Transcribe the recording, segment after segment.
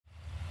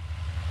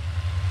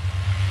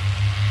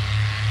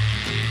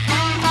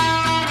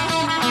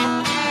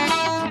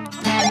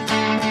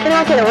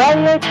get a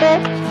radio check?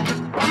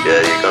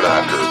 Yeah, you're gonna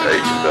have to repeat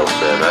yourself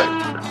there, mate.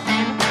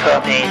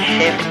 Copy,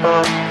 shift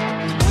boss.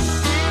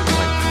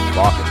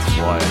 Fuck, it's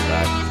quiet,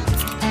 that.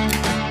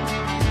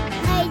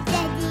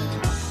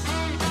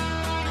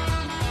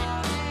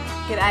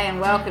 G'day and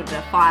welcome to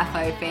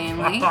FIFO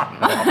family.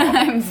 My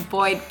name's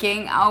Boyd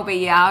King. I'll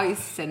be your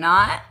host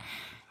tonight.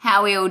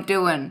 How we all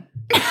doing?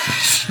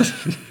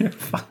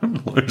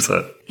 Fucking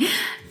loser.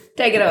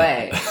 Take it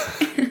away.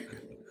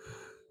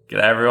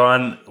 G'day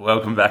everyone,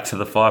 welcome back to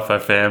the FIFO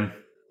fam.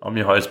 I'm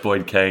your host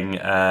Boyd King,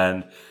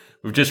 and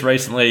we've just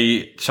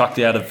recently chucked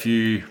out a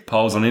few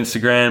polls on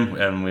Instagram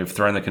and we've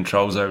thrown the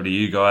controls over to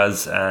you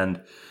guys,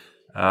 and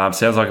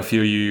sounds like a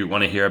few of you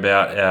want to hear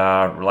about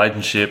our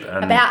relationship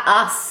and About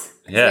us.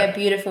 Yeah. We're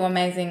beautiful,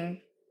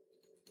 amazing,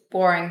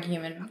 boring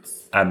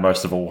humans. and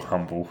most of all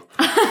humble.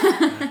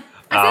 I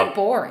said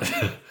boring.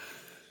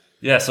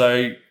 Yeah,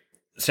 so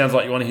sounds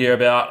like you want to hear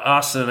about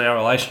us and our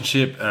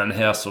relationship and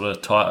how sort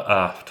of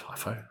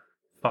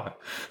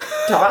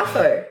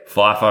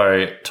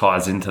FIFO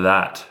ties into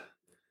that.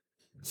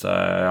 So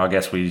I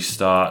guess we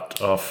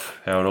start off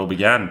how it all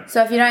began.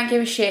 So if you don't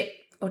give a shit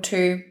or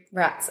two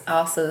rats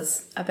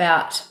asses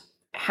about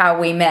how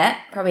we met,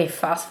 probably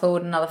fast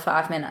forward another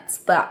 5 minutes.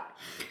 But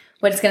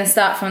we're just going to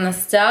start from the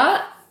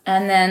start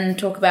and then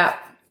talk about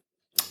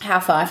how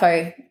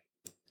FIFO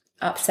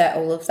upset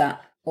all of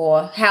that,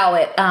 or how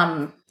it,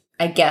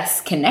 I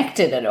guess,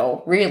 connected it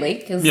all, really,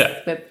 because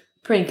we're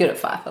pretty good at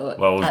FIFO.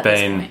 Well, we've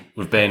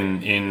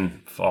been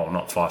in,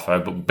 not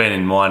FIFO, but we've been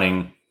in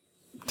mining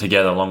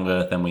together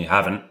longer than we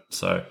haven't.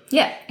 So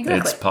yeah,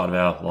 exactly. It's part of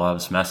our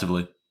lives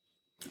massively.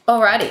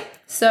 Alrighty,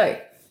 so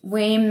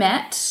we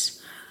met.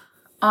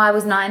 I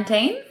was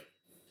 19.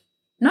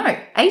 No,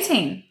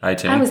 18.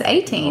 18. I was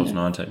 18. I was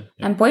 19.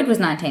 Yeah. And Boyd was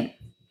 19.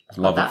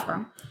 Love Got that it.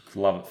 wrong.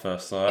 Love at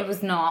first sight. It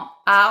was not.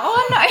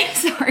 Oh, no.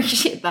 Sorry.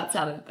 Shit, that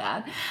sounded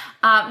bad.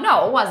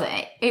 No, it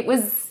wasn't. It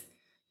was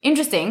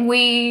interesting.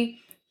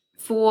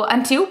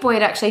 Until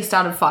Boyd actually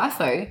started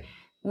FIFO,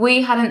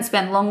 we hadn't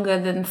spent longer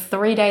than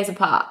 3 days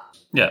apart.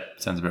 Yeah,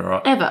 sounds about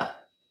right. Ever.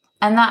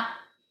 And that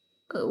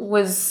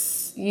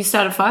was, you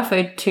started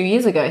FIFO 2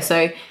 years ago.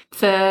 So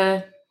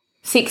for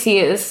 6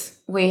 years,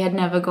 we had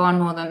never gone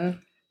more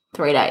than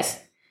 3 days.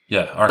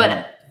 Yeah, I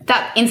reckon.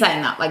 But in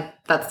saying that,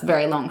 that's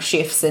very long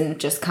shifts and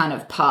just kind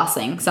of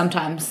passing.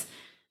 Sometimes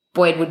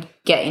Boyd would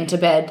get into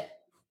bed,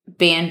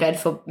 be in bed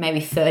for maybe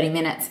 30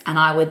 minutes, and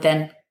I would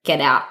then get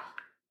out,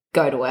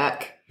 go to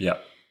work,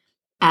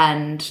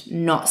 and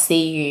not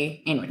see you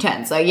in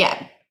return. So,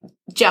 yeah,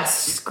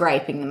 just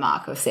scraping the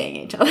mark of seeing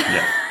each other.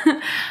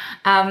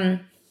 Yeah.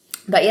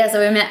 But, yeah, so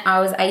we met, I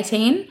was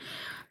 18. We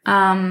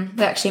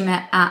actually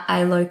met at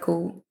a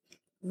local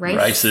race.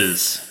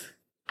 Races.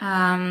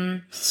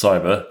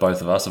 Sober,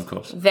 both of us, of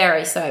course.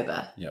 Very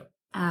sober. Yep.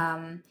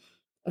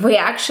 We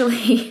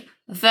actually,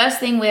 the first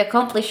thing we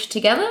accomplished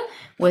together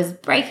was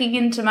breaking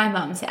into my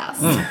mum's house.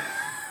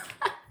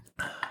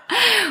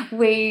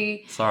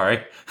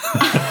 Sorry.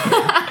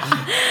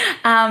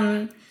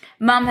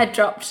 Mum had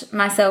dropped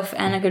myself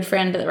and a good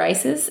friend at the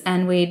races,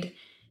 and we'd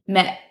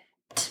met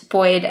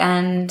Boyd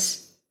and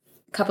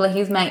a couple of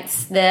his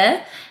mates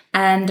there,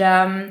 and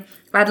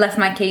I'd left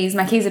my keys.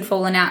 My keys had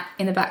fallen out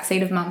in the back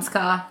seat of Mum's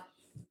car.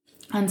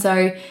 And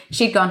so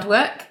she'd gone to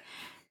work,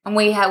 and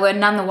we were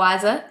none the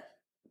wiser,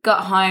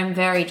 got home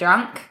very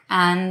drunk,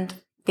 and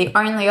the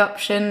only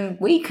option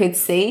we could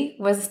see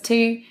was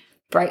to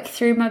break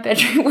through my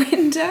bedroom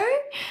window.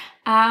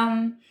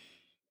 Mum's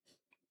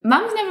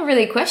never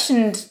really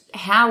questioned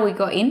how we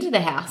got into the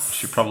house.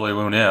 She probably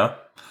will now.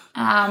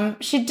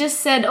 She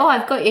just said, "Oh,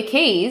 I've got your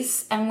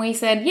keys," and we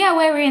said, "Yeah,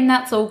 we're in,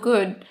 that's all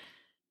good."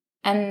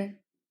 And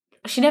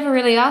she never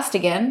really asked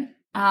again.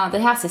 The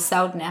house is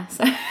sold now,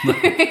 so...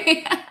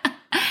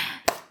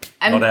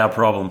 Not our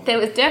problem. There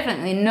was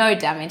definitely no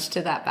damage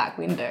to that back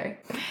window.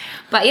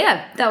 But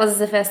yeah, that was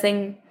the first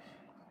thing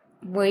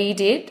we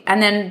did.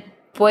 And then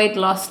Boyd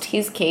lost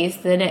his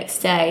keys the next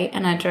day,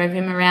 and I drove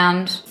him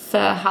around for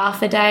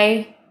half a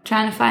day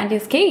trying to find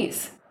his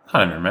keys. I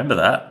don't remember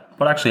that.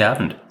 What actually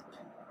happened?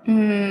 I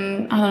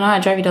don't know. I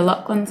drove you to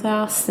Lachlan's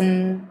house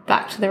and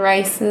back to the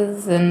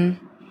races and...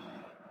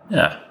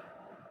 Yeah.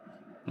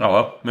 Oh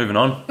well, moving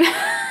on.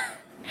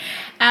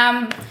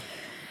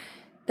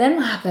 Then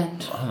what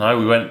happened? I don't know,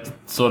 we went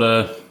sort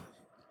of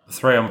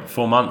 3 or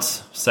 4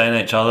 months seeing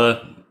each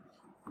other.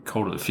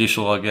 Called it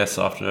official, I guess,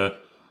 after it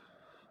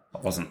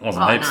wasn't heaps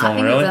long, I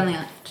think really. it was only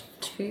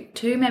like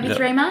two, maybe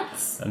 3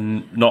 months.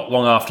 And not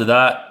long after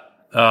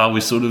that,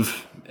 we sort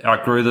of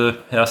outgrew the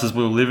houses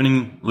we were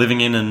living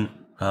in and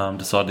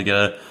decided to get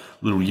a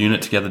little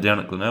unit together down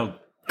at Glenelg.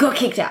 Got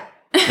kicked out.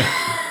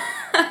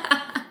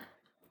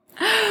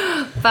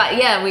 But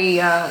yeah,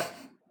 we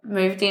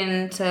moved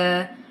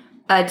into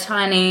a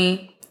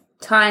tiny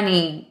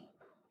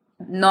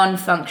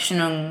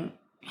non-functioning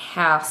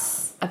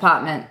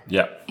apartment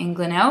in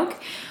Glenelg,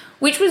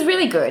 which was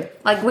really good.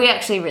 We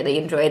actually really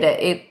enjoyed it.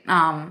 It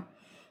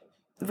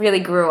really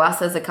grew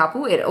us as a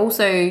couple. It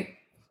also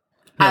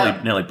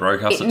nearly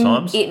broke us at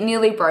times. It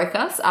nearly broke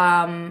us.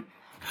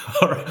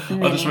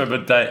 I just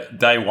remember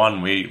day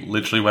one, we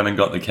literally went and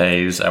got the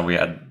keys and we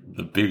had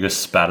the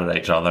biggest spat at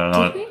each other.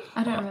 And Did we?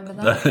 I don't remember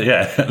that.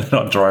 Yeah, and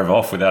then I drove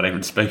off without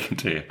even speaking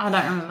to you. I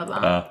don't remember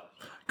that.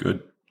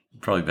 Good.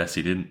 Probably best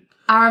you didn't.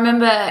 I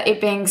remember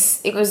it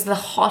was the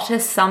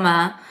hottest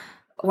summer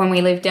when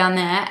we lived down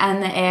there,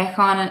 and the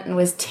aircon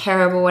was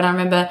terrible. And I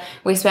remember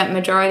we spent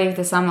majority of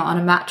the summer on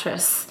a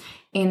mattress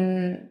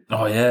in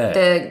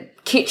the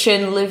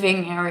kitchen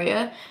living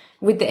area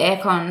with the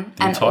aircon.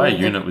 The entire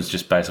unit was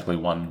just basically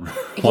one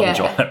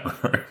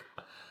giant room.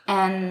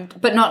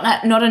 But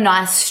not a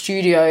nice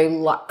studio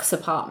luxe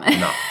apartment.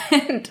 No.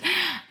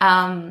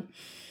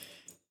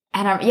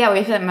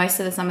 We spent most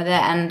of the summer there,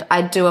 and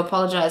I do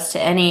apologise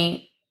to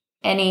any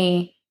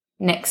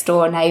next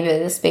door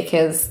neighbours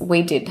because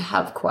we did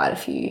have quite a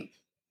few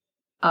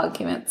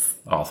arguments.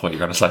 Oh, I thought you were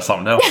going to say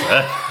something else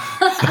there.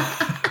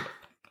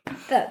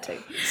 That too.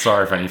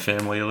 Sorry if any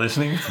family are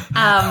listening.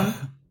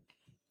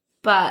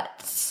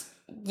 But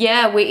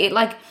yeah,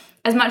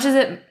 as much as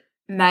it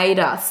made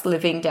us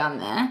living down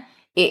there,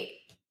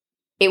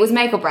 it was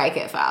make or break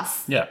it for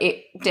us. Yeah.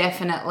 It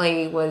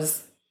definitely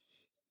was.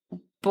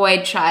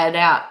 Boyd tried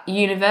out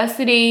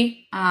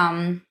university,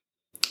 and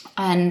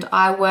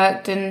I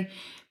worked and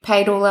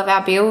paid all of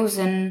our bills,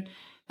 and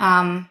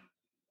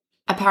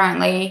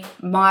apparently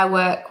my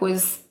work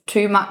was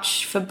too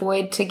much for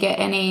Boyd to get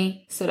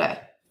any sort of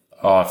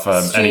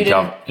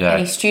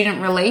any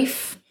student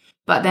relief.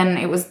 But then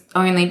it was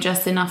only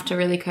just enough to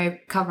really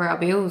cover our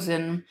bills,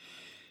 and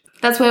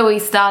that's where we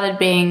started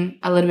being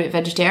a little bit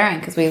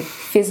vegetarian because we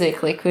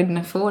physically couldn't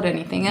afford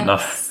anything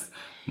else.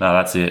 No,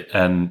 that's it.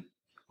 And,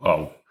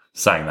 well,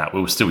 saying that,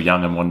 we were still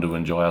young and wanted to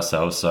enjoy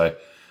ourselves, so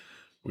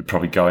we'd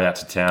probably go out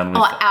to town with...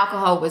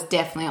 alcohol was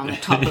definitely on the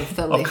top of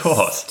the list. Of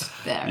course.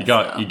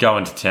 You go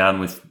into town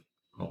with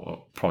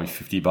probably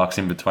 $50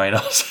 in between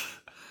us.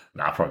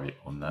 Probably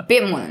more than that.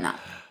 Bit more than that.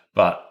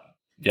 But,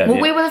 yeah.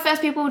 Well, we were the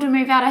first people to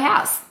move out of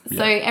house.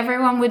 So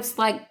everyone was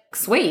like,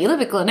 sweet, you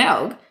live at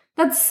Glenelg.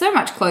 That's so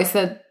much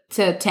closer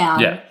to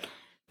town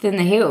than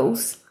the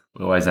hills.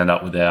 We always end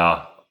up with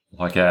our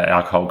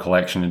alcohol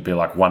collection. It'd be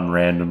like one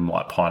random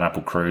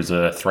pineapple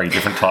cruiser, 3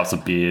 different types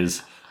of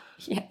beers.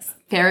 Yes,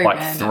 very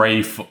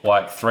random.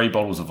 three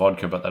bottles of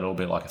vodka, but that'd all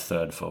be like a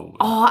third full.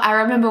 Oh, I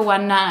remember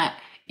one night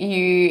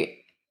you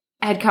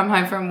had come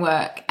home from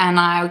work and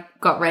I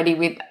got ready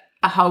with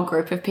a whole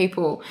group of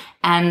people,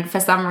 and for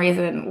some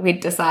reason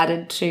we'd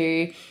decided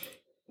to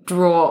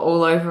draw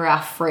all over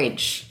our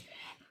fridge.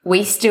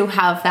 We still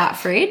have that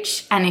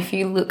fridge, and if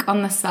you look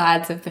on the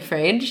sides of the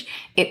fridge,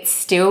 it's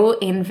still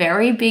in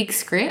very big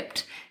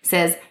script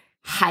says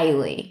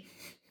Hayley.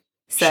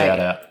 So shout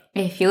out.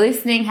 If you're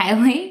listening,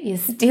 Hayley, you're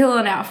still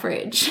on our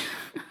fridge.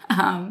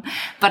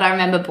 But I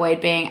remember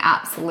Boyd being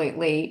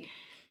absolutely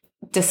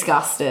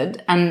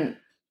disgusted and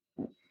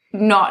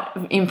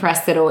not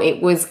impressed at all.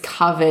 It was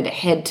covered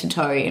head to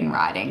toe in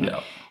writing. Yeah.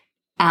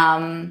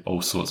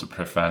 All sorts of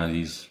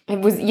profanities.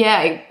 It was,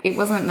 it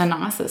wasn't the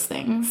nicest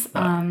things.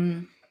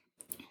 No.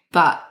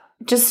 But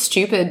just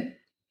stupid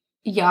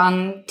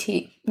young,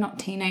 not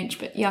teenage,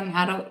 but young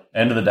adult.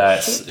 End of the day,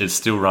 it's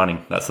still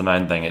running. That's the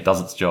main thing. It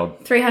does its job.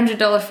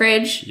 $300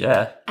 fridge.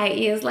 Yeah. 8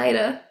 years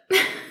later.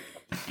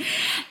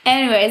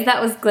 Anyways,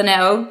 that was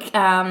Glenelg.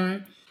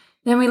 Then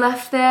we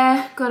left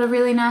there, got a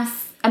really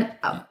nice,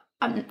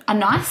 a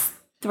nice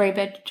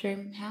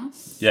 3-bedroom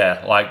house.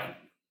 Yeah,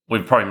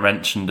 we've probably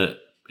mentioned it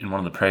in one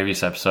of the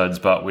previous episodes,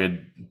 but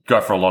we'd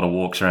go for a lot of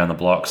walks around the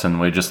blocks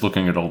and we're just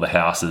looking at all the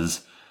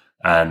houses.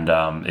 And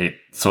it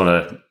sort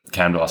of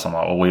came to us. I'm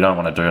like, well, we don't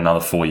want to do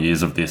another 4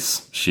 years of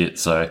this shit.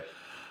 So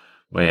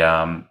we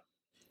had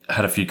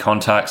a few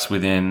contacts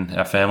within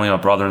our family. My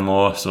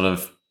brother-in-law sort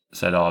of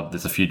said,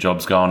 there's a few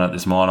jobs going at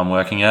this mine I'm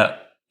working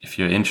at if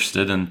you're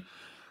interested. And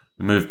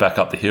we moved back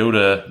up the hill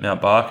to Mount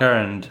Barker.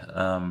 And,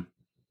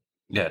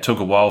 it took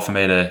a while for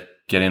me to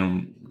get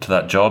into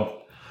that job.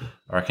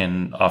 I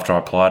reckon after I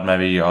applied,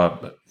 maybe I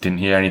didn't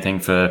hear anything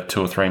for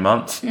 2 or 3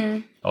 months.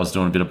 I was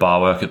doing a bit of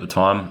bar work at the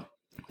time.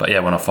 But yeah,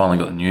 when I finally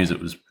got the news, it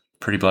was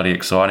pretty bloody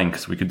exciting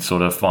because we could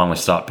sort of finally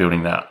start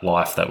building that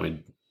life that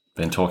we'd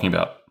been talking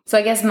about. So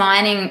I guess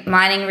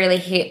mining really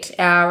hit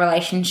our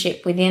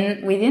relationship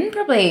within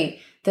probably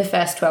the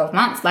first 12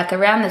 months. Like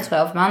around the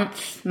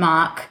 12-month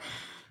mark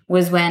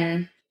was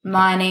when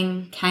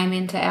mining came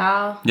into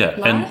our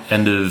life.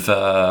 End of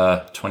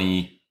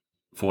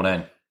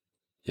 2014.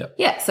 Yep.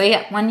 Yeah, so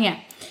 1 year.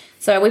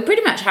 So we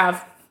pretty much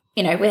have,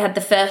 we had the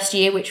first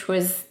year, which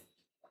was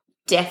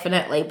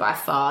definitely by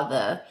far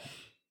the...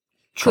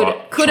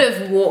 Could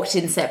have walked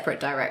in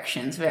separate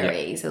directions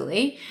very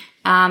easily.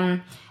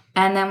 And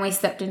then we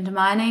stepped into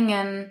mining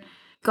and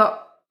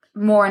got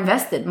more and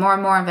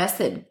more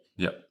invested.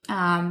 Yep.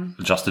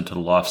 Adjusted to the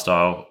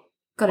lifestyle.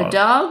 Got a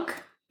dog.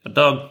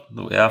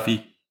 Little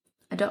Alfie.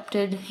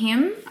 Adopted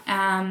him.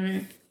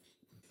 And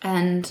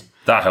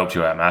that helped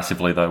you out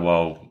massively though.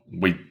 Well,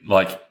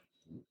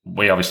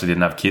 we obviously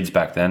didn't have kids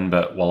back then,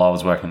 but while I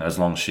was working those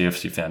long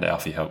shifts, you found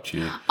Alfie helped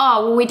you.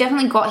 Oh, well, we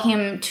definitely got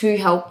him to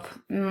help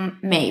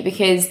me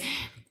because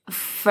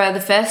for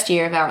the first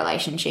year of our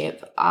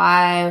relationship,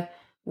 I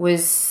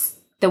was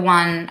the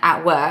one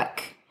at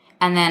work,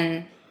 and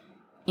then,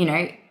 you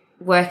know,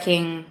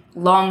 working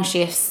long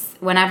shifts.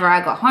 Whenever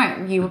I got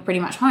home, you were pretty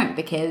much home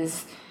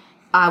because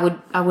I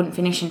wouldn't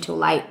finish until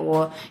late,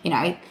 or, you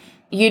know,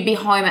 you'd be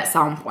home at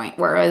some point.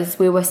 Whereas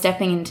we were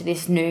stepping into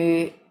this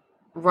new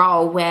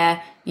role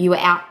where you were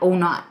out all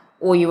night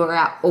or you were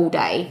out all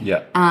day.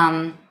 Yeah.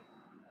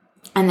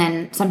 And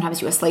then sometimes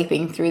you were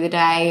sleeping through the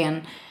day,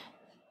 and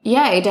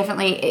yeah, it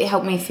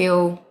helped me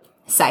feel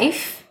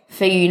safe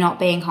for you not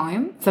being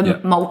home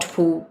for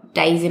multiple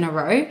days in a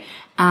row.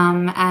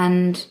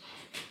 And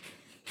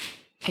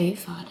are you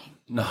farting?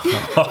 No,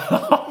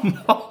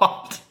 I'm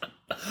not.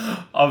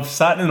 I've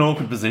sat in an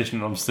awkward position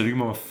and I'm sitting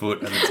on my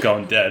foot and it's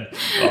going dead.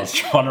 I was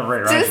trying to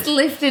rearrange Just it.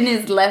 lifting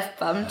his left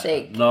bum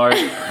cheek. No,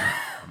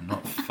 I'm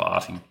not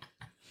farting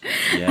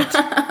yet.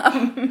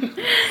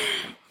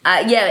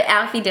 Yeah,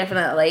 Alfie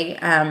definitely.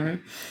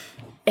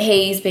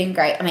 He's been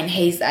great. I mean,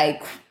 he's a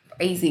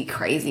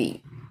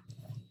crazy.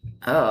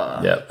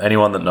 Yeah,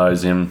 anyone that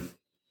knows him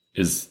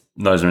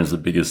knows him as the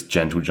biggest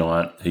gentle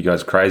giant. He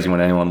goes crazy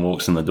when anyone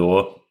walks in the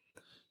door,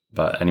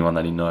 but anyone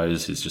that he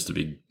knows is just a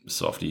big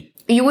softie.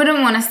 You wouldn't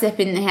want to step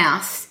in the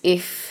house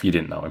if You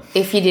didn't know him.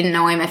 if you didn't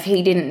know him, if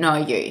he didn't know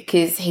you,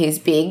 because he's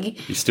big.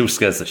 He still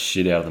scares the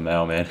shit out of the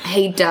mailman.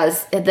 He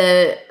does.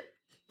 The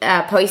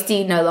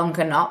postie no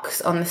longer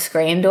knocks on the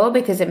screen door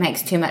because it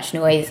makes too much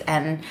noise,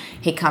 and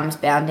he comes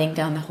bounding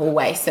down the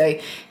hallway. So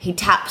he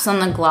taps on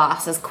the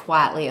glass as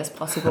quietly as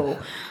possible,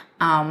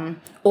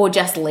 or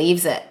just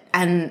leaves it,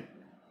 and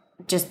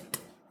just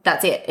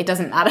that's it. It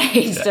doesn't matter.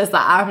 He's just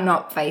like, I'm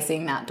not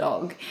facing that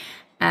dog.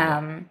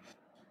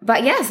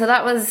 But yeah, so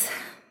that's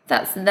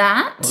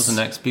that. What was the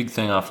next big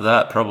thing after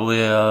that? Probably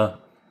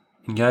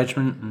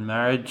engagement and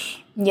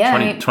marriage. Yeah.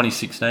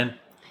 2016.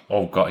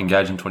 Or got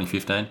engaged in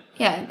 2015.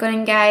 Yeah, got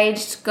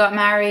engaged, got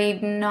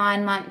married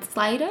 9 months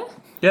later.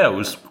 Yeah, it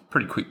was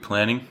pretty quick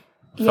planning.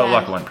 Felt Yeah.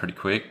 like it went pretty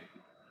quick.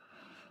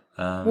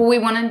 Well,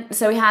 we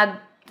had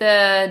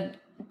the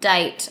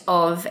date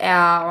of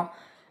our,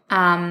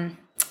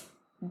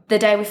 the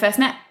day we first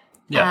met.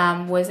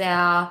 Yeah. Was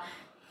our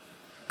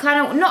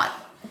kind of not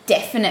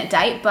definite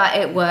date, but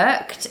it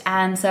worked,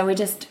 and so we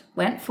just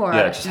went for it.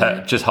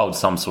 Yeah, just hold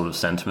some sort of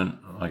sentiment,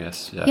 I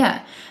guess. Yeah.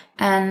 Yeah,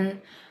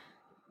 and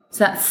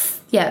so that's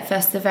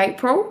 1st of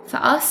April for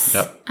us.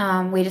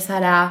 Yep. We just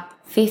had our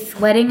 5th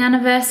wedding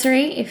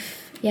anniversary.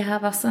 If you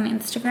have us on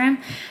Instagram,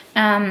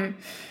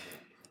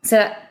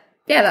 so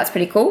yeah, that's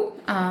pretty cool.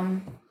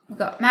 We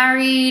got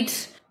married.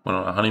 Went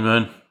on a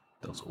honeymoon.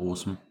 That was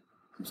awesome.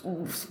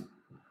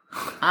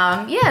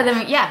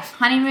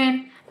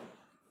 Honeymoon.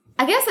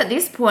 I guess at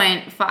this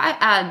point,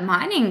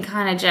 mining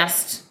kind of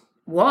just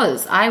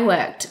was. I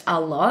worked a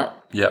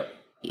lot. Yep.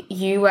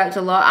 You worked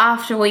a lot.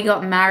 After we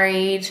got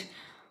married,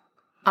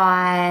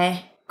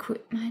 I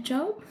quit my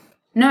job.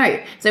 No.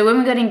 So when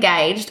we got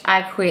engaged,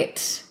 I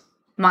quit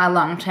my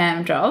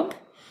long-term job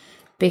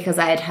because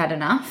I had had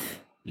enough.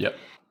 Yep.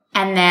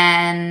 And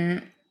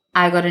then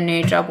I got a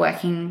new job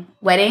working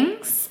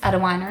weddings at a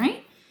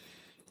winery.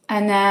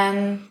 And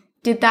then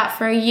did that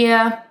for a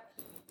year.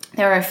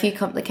 There were a few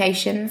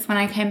complications when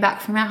I came back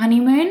from our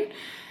honeymoon.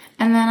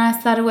 And then I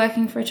started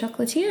working for a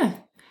chocolatier.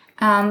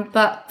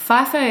 But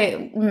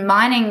FIFO,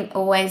 mining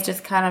always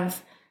just kind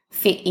of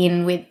fit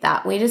in with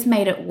that. We just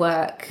made it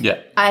work. Yeah.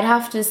 I'd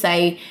have to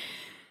say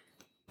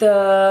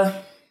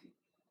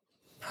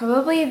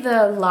probably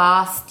the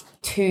last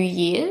 2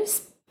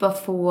 years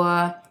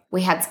before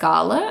we had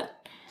Scarlett,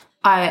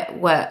 I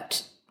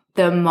worked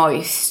the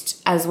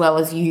most as well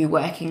as you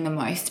working the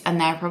most,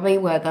 and they probably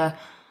were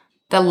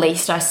the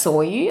least I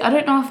saw you. I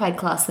don't know if I'd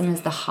class them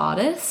as the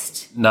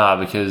hardest. Nah,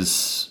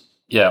 because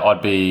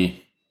I'd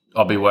be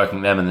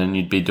working them, and then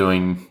you'd be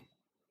doing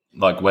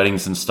like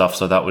weddings and stuff,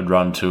 so that would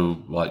run till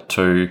like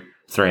 2-3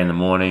 in the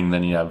morning.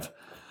 Then you have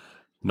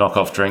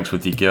knock-off drinks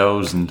with your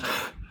girls and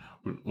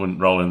wouldn't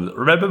roll in.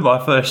 Remember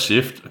my first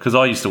shift? Because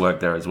I used to work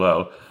there as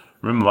well.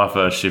 Remember my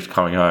first shift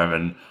coming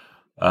home,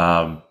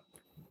 and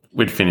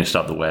we'd finished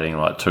up the wedding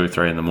like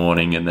 2-3 in the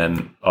morning, and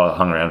then I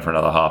hung around for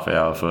another half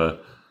hour for,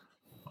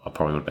 I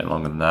probably would have been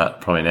longer than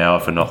that, probably an hour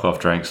for knock-off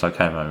drinks. I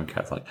came home and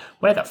Kath's like,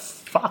 where the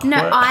fuck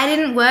No, were-" I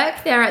didn't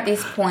work there at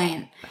this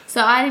point.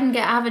 So I didn't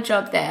have a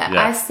job there.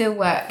 Yeah. I still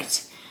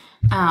worked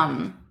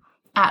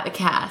at the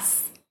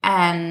Cass,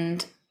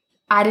 and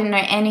I didn't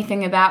know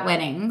anything about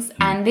weddings.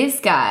 And this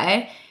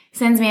guy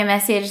sends me a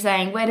message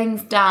saying,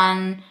 wedding's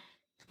done,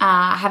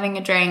 having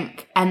a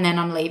drink, and then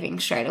I'm leaving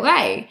straight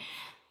away.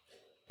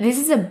 This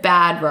is a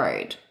bad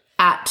road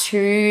at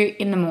 2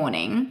 in the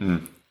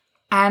morning.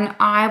 And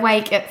I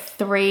wake at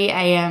 3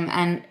 a.m.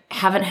 and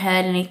haven't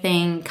heard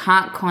anything,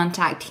 can't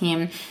contact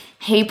him.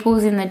 He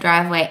pulls in the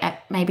driveway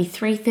at maybe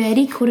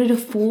 3:30,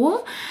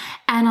 3:45,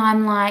 and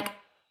I'm like,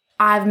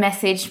 I've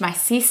messaged my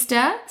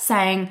sister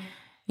saying,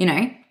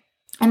 and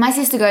my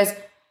sister goes,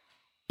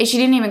 she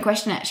didn't even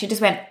question it. She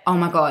just went, oh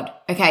my God,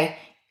 okay,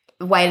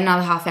 wait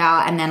another half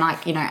hour, and then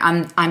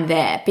I'm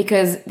there,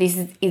 because this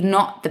is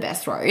not the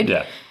best road.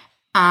 Yeah.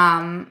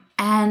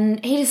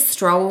 And he just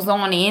strolls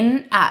on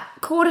in at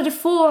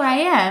 3:45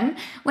 a.m.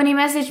 when he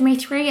messaged me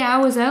 3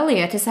 hours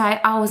earlier to say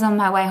I was on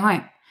my way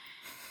home.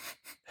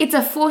 It's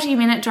a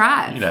 40-minute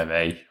drive. You know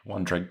me.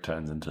 One drink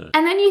turns into...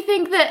 And then you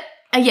think that,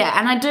 yeah,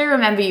 and I do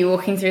remember you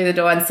walking through the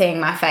door and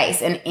seeing my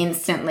face, and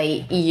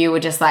instantly you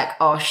were just like,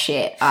 oh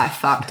shit, I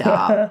fucked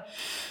up.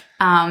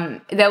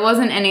 There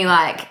wasn't any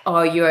like,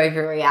 oh, you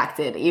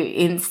overreacted. You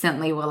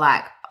instantly were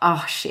like,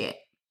 oh shit,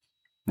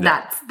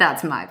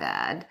 that's my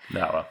bad.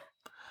 No, well.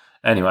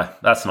 Anyway,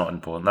 that's not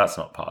important. That's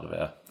not part of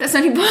our... That's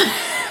not important.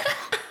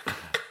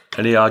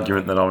 Any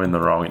argument that I'm in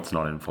the wrong, it's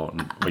not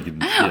important. We can,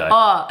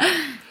 Oh,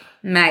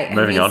 mate,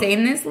 Moving have on. you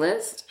seen this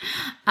list?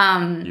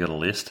 You got a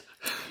list?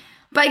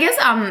 But I guess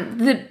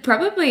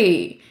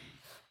probably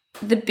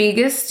the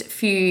biggest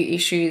few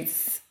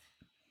issues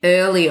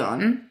early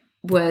on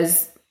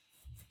was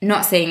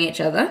not seeing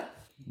each other,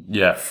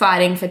 Yeah.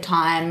 fighting for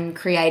time,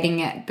 creating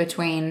it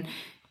between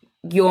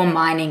your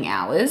mining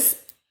hours,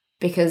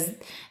 because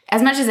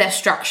as much as they're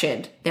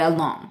structured, they're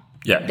long.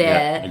 Yeah,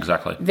 They're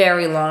exactly.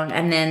 very long,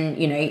 and then,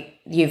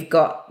 you've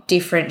got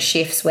different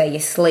shifts where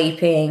you're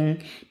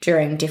sleeping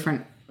during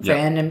different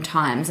random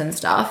times and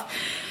stuff.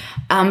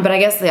 But I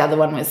guess the other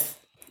one was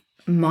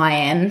my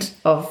end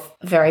of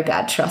very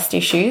bad trust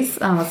issues.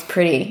 I was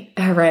pretty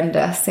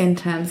horrendous in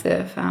terms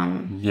of...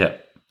 Yeah.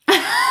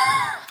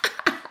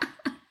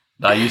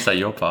 No, you say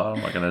your part.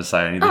 I'm not going to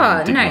say anything. Oh,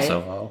 and dig no.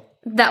 myself out.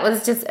 That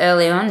was just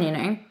early on,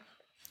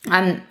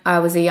 I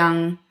was a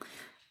young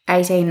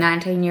 18,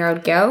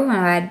 19-year-old girl, and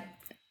I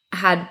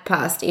had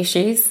past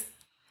issues,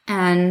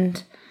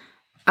 and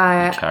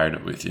I Carried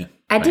it with you.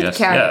 I did guess.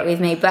 carry Yeah. it with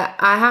me, but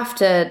I have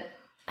to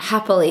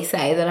happily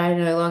say that I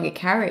no longer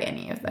carry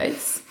any of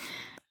those.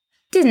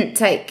 Didn't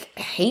take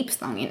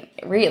heaps long in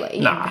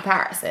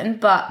comparison,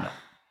 but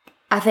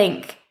I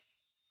think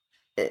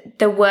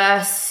the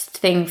worst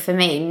thing for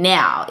me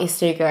now is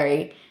to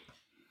go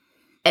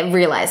and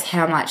realize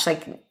how much,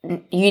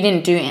 you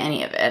didn't do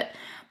any of it.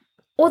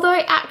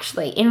 Although,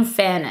 actually, in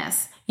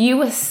fairness, you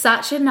were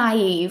such a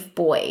naive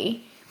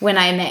boy when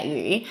I met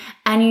you,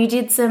 and you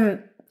did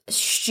some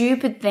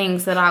stupid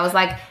things that I was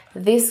like,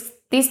 this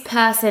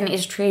person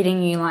is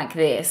treating you like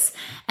this.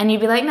 And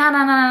you'd be like,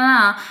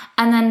 no.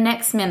 And then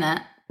next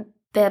minute,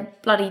 they're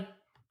bloody,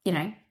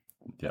 Yeah.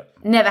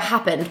 never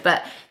happened,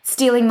 but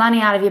stealing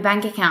money out of your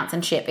bank accounts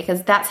and shit,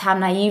 because that's how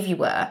naive you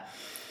were.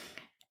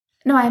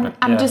 No,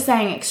 I'm just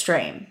saying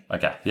extreme.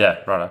 Okay. Yeah,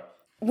 righto.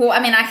 Well, I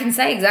mean, I can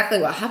say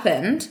exactly what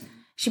happened.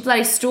 She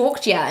bloody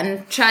stalked you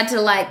and tried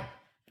to,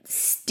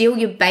 steal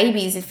your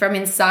babies from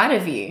inside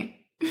of you.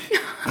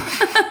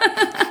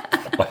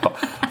 Wow.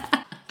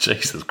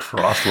 Jesus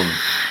Christ, woman.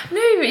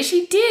 No, but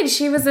she did.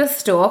 She was a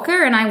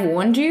stalker, and I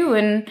warned you,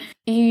 and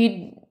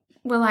you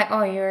were like,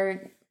 oh,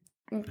 you're...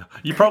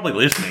 You're probably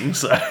listening,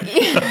 so...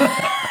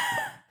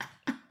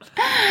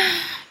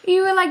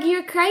 You were like,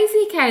 you're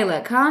crazy,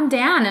 Kayla. Calm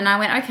down. And I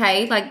went,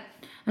 okay,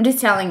 I'm just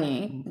telling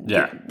you.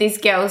 Yeah. This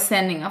girl's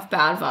sending off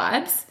bad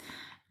vibes.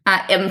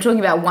 I'm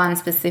talking about one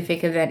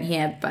specific event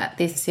here, but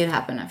this did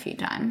happen a few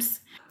times.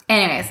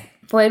 Anyways,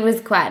 Boyd was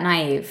quite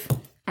naive,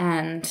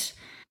 and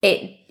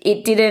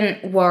it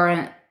didn't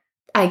warrant,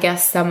 I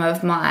guess, some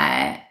of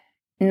my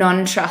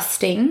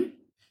non-trusting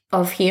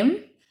of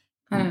him.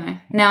 I don't know.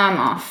 Now I'm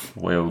off.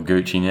 We're all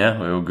Gucci now.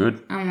 We're all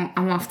good.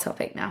 I'm off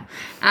topic now.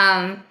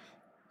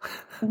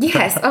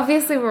 Yes,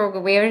 obviously we're all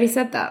good. We already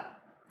said that.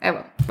 Oh,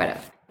 well,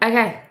 whatever.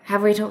 Okay,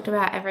 have we talked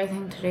about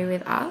everything to do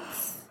with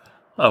us?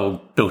 Oh, we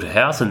built a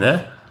house in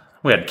there.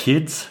 We had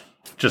kids.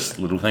 Just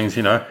little things,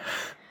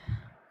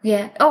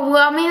 Yeah. Oh,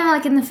 well, I mean,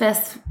 in the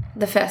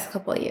first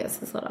couple of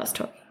years is what I was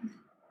talking.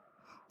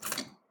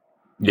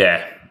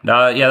 Yeah.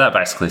 No, yeah, that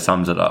basically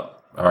sums it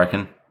up, I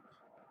reckon.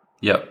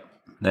 Yep.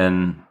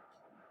 Then...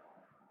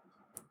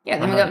 Yeah,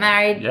 then we got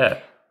married. Yeah.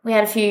 We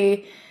had a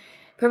few...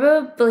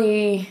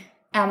 Probably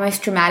our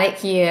most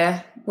dramatic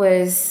year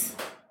was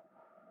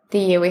the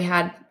year we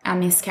had our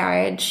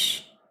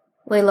miscarriage.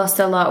 We lost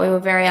a lot. We were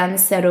very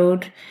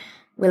unsettled.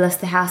 We lost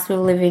the house we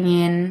were living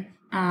in.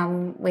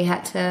 We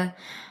had to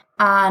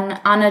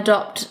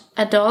unadopt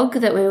a dog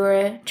that we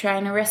were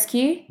trying to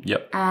rescue.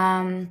 Yep.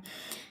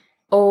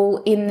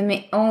 All in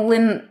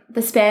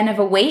the span of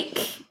a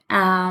week.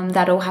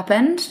 That all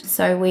happened.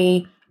 So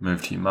we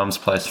Moved to your mum's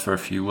place for a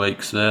few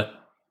weeks there.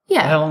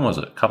 yeah. How long was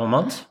it? A couple of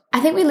months? I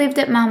think we lived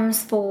at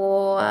mum's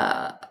for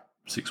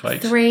 6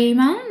 weeks? 3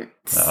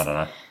 months. I don't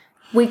know.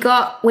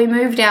 We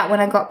moved out when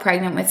I got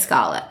pregnant with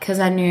Scarlett because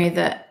I knew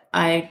that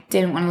I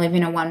didn't want to live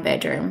in a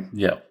 1-bedroom.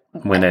 Yeah.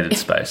 We needed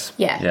space.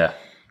 Yeah. Yeah.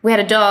 We had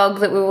a dog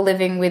that we were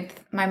living with,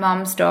 my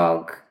mum's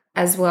dog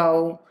as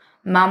well.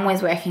 Mum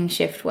was working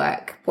shift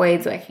work.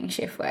 Boyd's working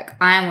shift work.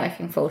 I'm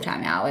working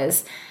full-time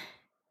hours.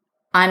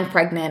 I'm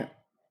pregnant.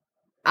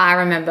 I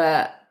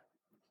remember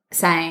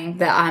saying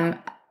that I'm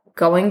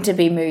going to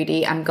be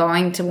moody. I'm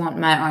going to want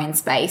my own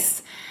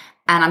space,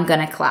 and I'm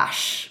going to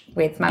clash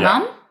with my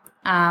mum.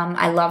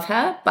 I love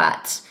her,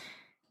 but,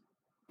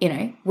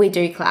 we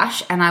do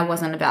clash, and I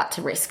wasn't about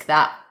to risk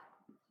that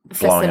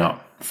for Blowing some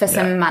up. for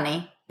some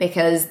money,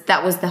 because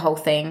that was the whole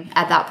thing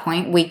at that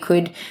point. We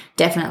could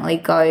definitely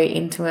go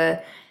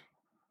into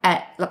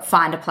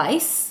find a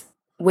place.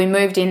 We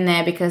moved in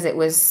there because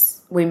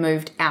we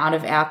moved out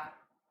of our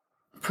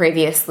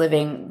previous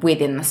living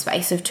within the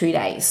space of 2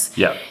 days.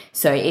 Yeah.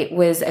 So it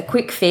was a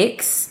quick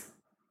fix.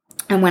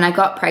 And when I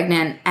got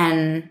pregnant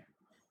and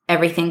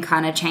everything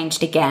kind of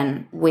changed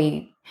again,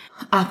 we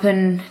up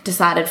and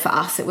decided for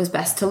us it was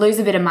best to lose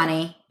a bit of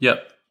money.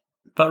 Yep.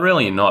 But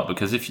really you're not,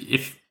 because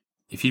if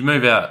you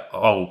move out,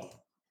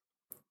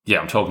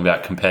 I'm talking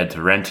about compared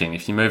to renting.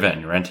 If you move out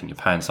and you're renting, you're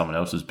paying someone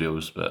else's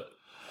bills. But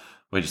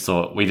we just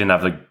thought we didn't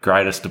have the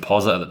greatest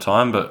deposit at the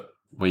time, but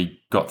we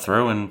got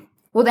through and...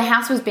 Well, the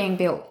house was being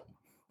built.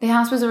 The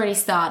house was already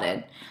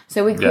started.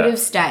 So we could have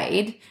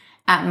stayed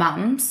at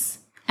mum's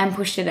and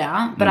pushed it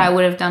out, but I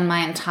would have done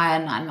my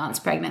entire 9 months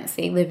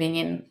pregnancy living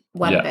in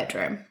one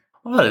bedroom.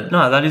 Oh,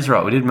 no, that is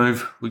right. We did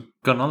move. We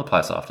got another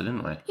place after,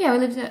 didn't we? Yeah, we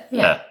lived at...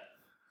 Yeah.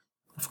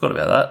 I forgot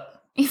about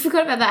that. You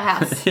forgot about that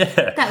house.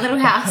 Yeah. That little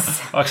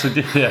house. I actually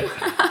did, yeah.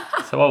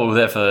 So we were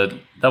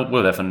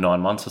there for 9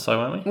 months or so,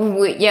 weren't we? We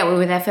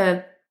were there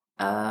for...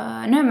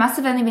 it must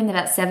have only been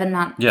about 7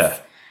 months. Yeah.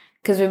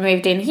 Because we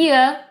moved in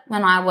here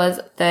when I was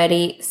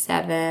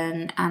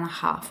 37 and a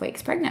half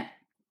weeks pregnant.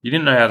 You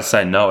didn't know how to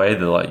say no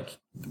either, like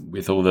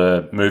with all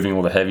the moving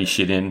all the heavy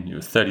shit in. You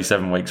were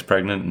 37 weeks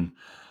pregnant and...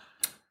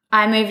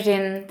 I moved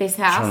in this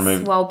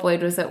house while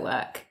Boyd was at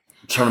work.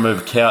 Trying to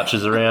move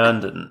couches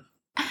around and...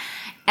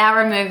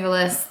 Our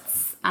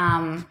removalists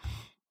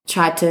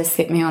tried to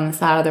sit me on the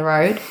side of the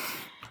road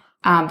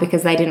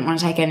because they didn't want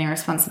to take any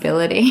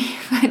responsibility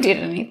if I did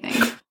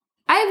anything.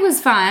 I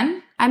was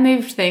fine. I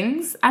moved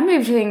things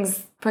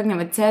pregnant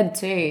with Ted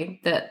too.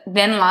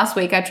 Then last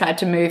week I tried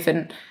to move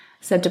and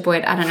said to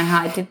Boyd, I don't know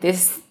how I did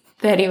this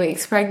 30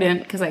 weeks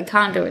pregnant because I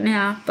can't do it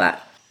now.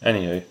 But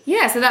anyway.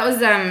 Yeah, so that was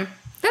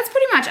that's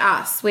pretty much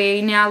us.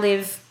 We now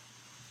live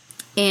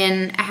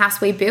in a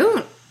house we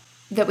built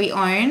that we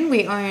own.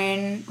 We're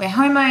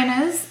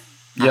homeowners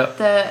at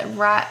the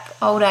ripe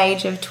old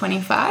age of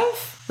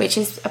 25, which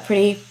is a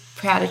pretty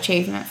proud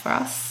achievement for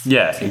us,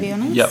 to be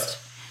honest. Yep.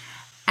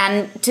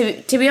 And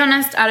to be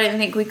honest, I don't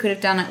think we could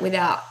have done it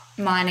without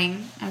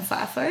mining and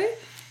FIFO.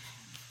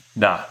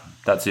 Nah,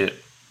 that's it.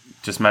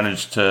 Just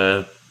managed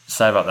to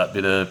save up that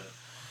bit of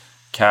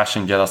cash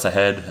and get us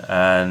ahead.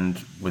 And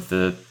with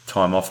the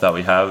time off that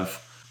we have,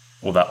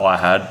 or that I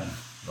had,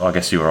 I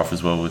guess you were off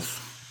as well with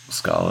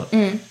Scarlett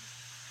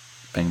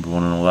being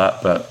born and all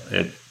that. But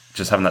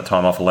just having that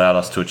time off allowed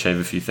us to achieve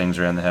a few things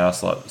around the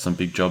house, like some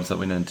big jobs that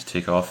we needed to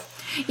tick off.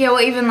 Yeah,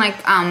 well, even like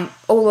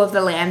all of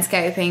the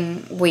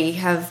landscaping we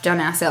have done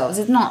ourselves.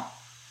 It's not,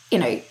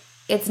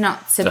 it's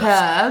not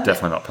superb.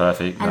 Definitely not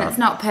perfect. And it's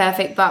not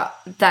perfect, but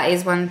that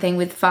is one thing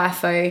with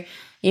FIFO.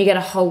 You get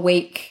a whole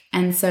week.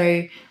 And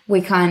so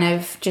we kind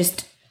of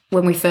just,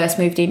 when we first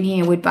moved in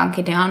here, we'd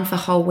bunker down for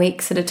whole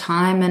weeks at a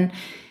time and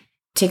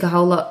tick a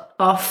whole lot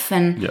off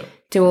and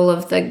do all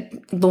of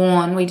the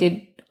lawn. We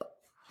did,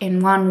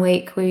 in 1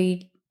 week,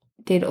 we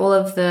did all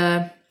of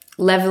the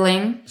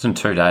levelling. It's in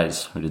 2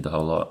 days we did the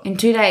whole lot. In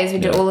 2 days we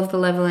did all of the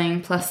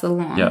levelling plus the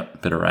lawn. Yeah, a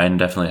bit of rain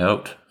definitely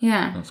helped.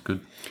 Yeah. That's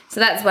good. So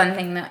that's one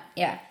thing that,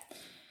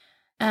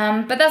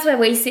 but that's where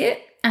we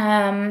sit.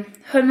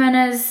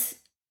 Homeowners,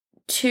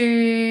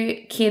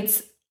 2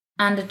 kids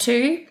under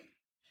 2.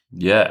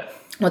 Yeah.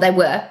 Well, they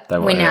were.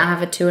 We now yeah.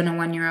 have a 2 and a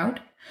 1-year-old.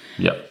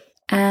 Yep.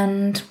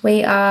 And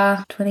we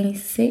are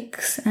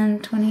 26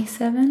 and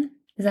 27.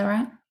 Is that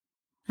right?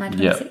 Am I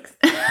 26?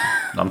 Yep.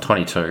 I'm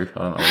 22. I don't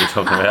know what you're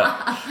talking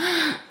about.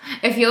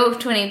 If you're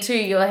 22,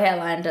 your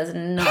hairline does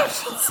not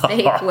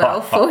speak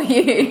well for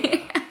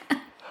you.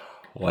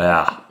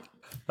 Wow.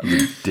 That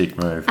was a dick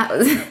move. That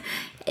was,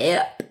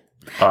 yep.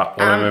 All right,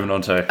 what are we moving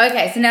on to?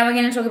 Okay, so now we're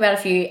going to talk about a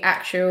few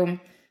actual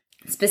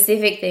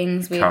specific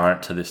things.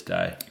 Current to this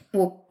day.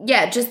 Well,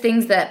 yeah, just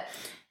things that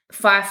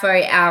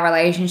FIFO, our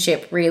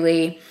relationship,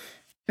 really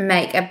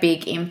make a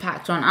big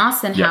impact on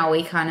us and how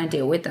we kind of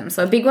deal with them.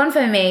 So a big one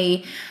for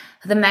me,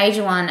 the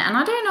major one, and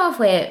I don't know if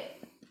we're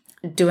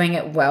doing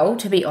it well,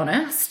 to be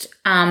honest,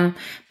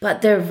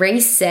 but the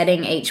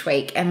resetting each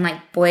week and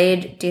like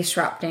Boyd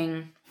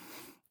disrupting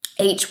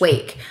each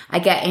week. I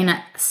get in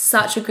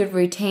such a good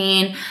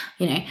routine.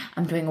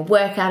 I'm doing a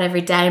workout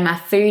every day. My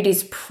food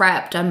is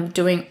prepped. I'm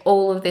doing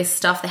all of this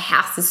stuff. The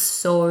house is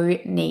so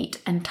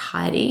neat and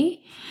tidy.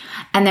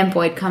 And then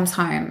Boyd comes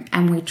home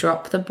and we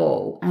drop the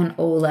ball on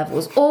all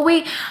levels. Or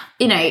we,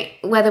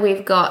 whether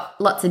we've got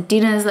lots of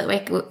dinners that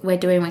we're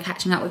doing, we're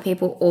catching up with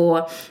people,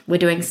 or we're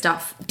doing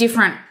stuff,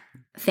 different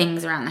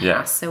things around the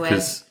house. So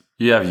because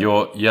you have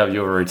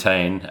your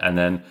routine, and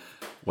then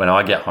when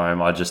I get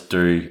home, I just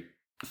do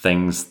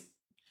things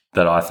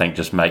that I think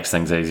just makes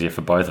things easier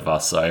for both of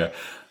us. So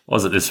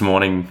was it this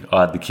morning,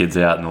 I had the kids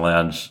out in the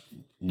lounge,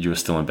 you were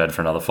still in bed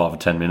for another 5 or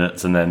 10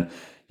 minutes, and then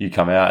you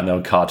come out and there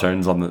were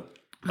cartoons on the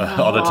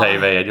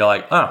TV, and you're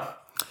like,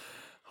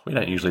 we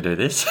don't usually do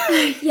this.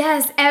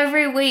 Yes,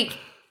 every week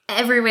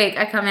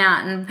I come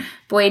out and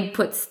Boyd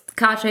puts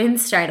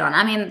cartoons straight on.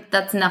 I mean,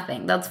 that's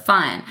nothing. That's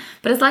fine.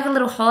 But it's like a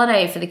little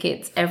holiday for the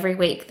kids every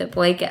week that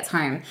Boyd gets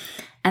home.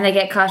 and they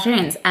get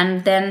cartoons.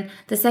 And then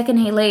the second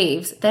he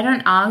leaves, they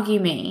don't argue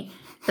me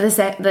for the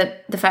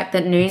fact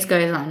that news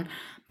goes on.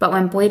 But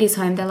when Boyd is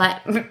home, they're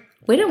like,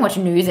 we don't watch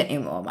news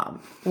anymore,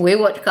 Mum. We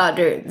watch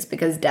cartoons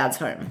because Dad's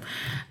home.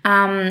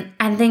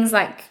 And things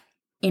like,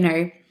 you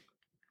know,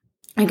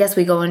 I guess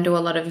we go and do a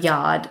lot of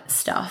yard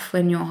stuff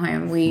when you're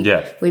home. We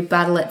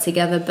battle it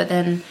together, but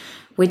then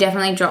we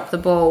definitely drop the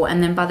ball.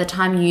 And then by the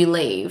time you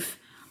leave,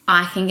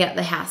 I can get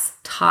the house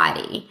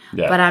tidy,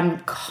 but I'm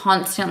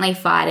constantly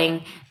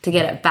fighting to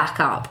get it back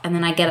up. And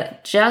then I get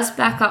it just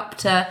back up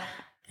to,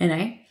 you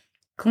know,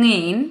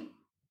 clean,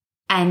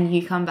 and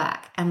you come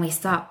back and we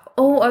start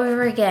all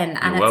over again.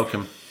 And You're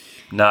welcome.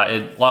 No, I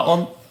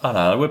don't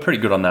know, we're pretty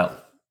good on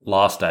that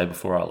last day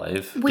before I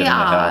leave. We getting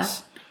are, the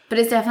house. But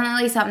it's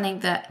definitely something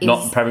that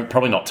is...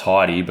 Probably not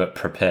tidy, but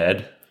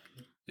prepared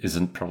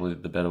isn't probably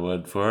the better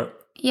word for it.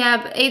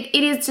 Yeah, but it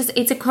is just...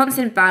 It's a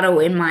constant battle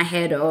in my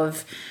head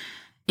of,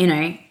 you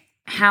know,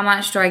 how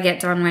much do I get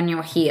done when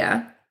you're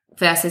here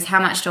versus how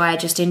much do I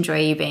just enjoy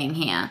you being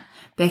here?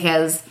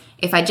 Because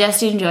if I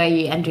just enjoy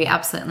you and do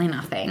absolutely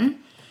nothing...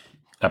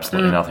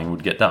 Absolutely nothing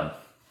would get done.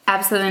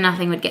 Absolutely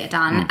nothing would get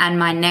done. And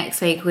my next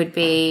week would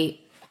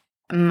be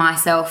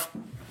myself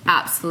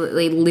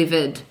absolutely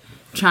livid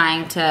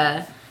trying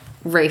to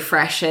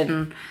refresh,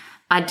 and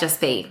I'd just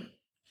be...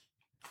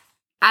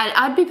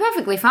 I'd be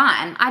perfectly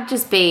fine. I'd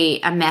just be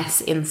a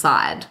mess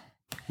inside.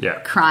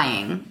 Yeah.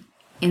 Crying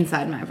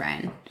inside my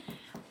brain.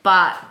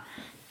 But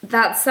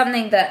that's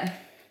something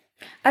that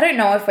I don't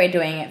know if we're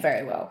doing it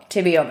very well,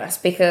 to be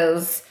honest,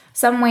 because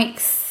some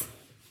weeks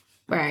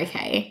we're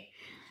okay,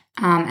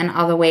 and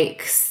other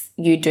weeks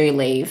you do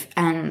leave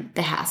and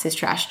the house is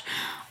trashed.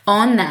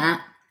 On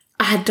that,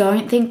 I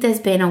don't think there's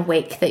been a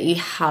week that you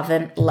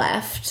haven't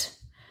left.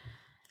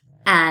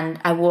 And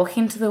I walk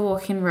into the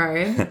walk-in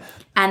room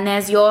and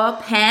there's your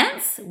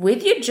pants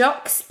with your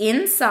jocks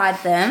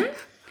inside them,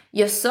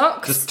 your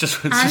socks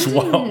Just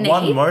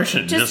one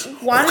motion. Just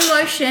one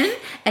motion,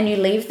 and you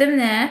leave them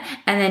there,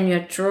 and then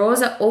your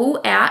drawers are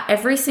all out,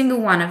 every single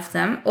one of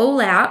them,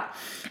 all out,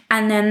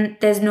 and then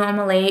there's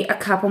normally a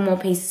couple more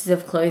pieces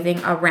of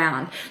clothing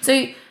around.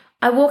 So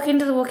I walk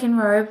into the walk-in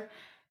robe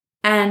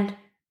and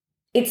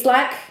it's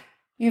like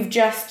you've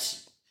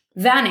just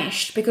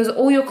vanished because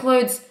all your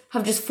clothes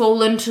have just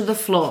fallen to the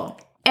floor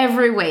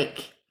every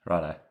week.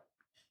 Righto.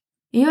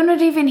 You're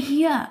not even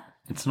here.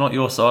 It's not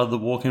your side of the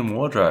walk-in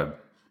wardrobe.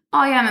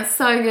 Oh, yeah, and it's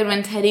so good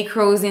when Teddy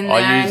crawls in there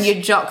and your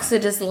jocks are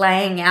just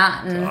laying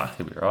out. And I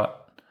could be right.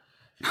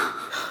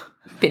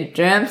 bit of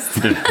germs.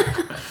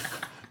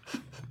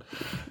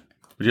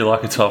 Would you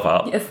like a top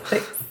up? Yes,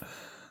 please.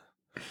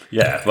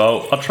 Yeah,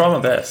 well, I'll try my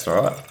best,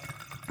 all right?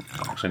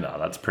 Actually, no,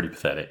 that's pretty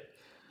pathetic.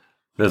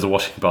 There's a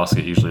washing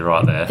basket usually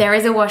right there. There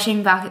is a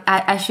washing basket.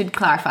 I should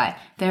clarify.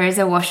 There is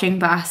a washing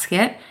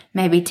basket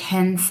maybe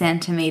 10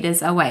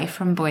 centimetres away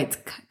from Boyd's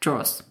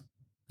drawers.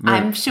 Yeah.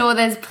 I'm sure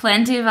there's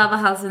plenty of other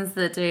husbands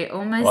that do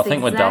almost I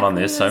think we're done on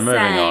this, so moving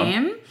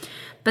on.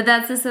 But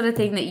that's the sort of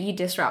thing that you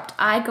disrupt.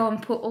 I go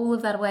and put all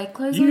of that away.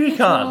 Clothes you on the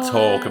can't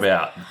floor. talk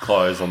about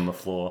clothes on the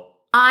floor.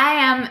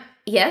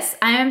 Yes,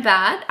 I am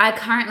bad. I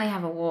currently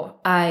have a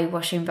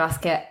washing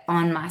basket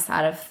on my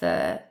side of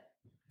the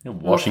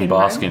washing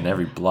basket in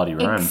every bloody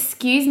room.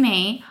 Excuse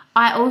me.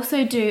 I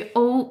also do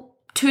all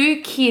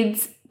 2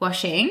 kids'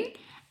 washing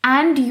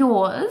and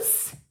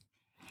yours.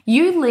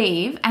 You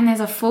leave and there's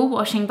a full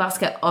washing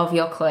basket of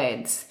your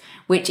clothes,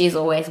 which is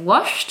always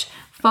washed,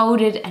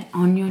 folded, and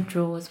on your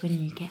drawers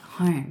when you get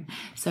home.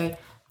 So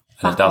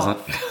it doesn't.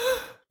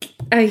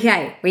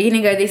 Okay, we're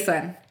gonna go this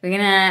one. We're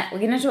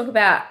gonna talk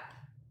about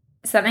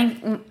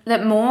something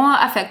that more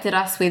affected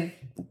us with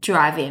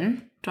drive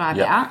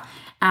out.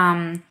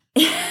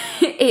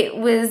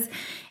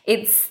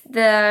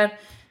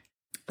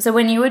 So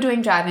when you were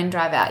doing drive in,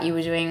 drive out, you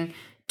were doing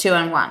 2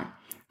 and 1.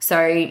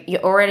 So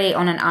you're already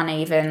on an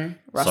uneven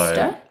roster.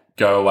 So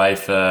go away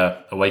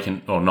for a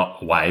weekend, or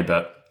not away,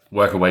 but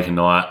work a week of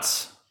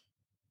nights,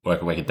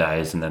 work a week of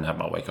days, and then have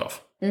my week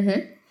off.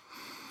 Mm-hmm.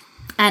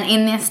 And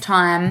in this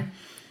time,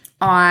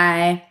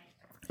 I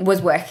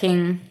was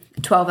working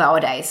 12-hour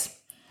days.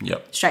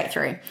 Yep. Straight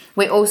through.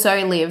 We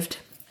also lived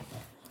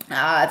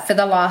for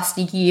the last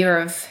year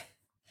of...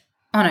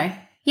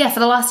 for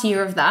the last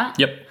year of that.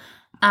 Yep.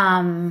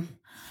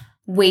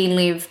 We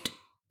lived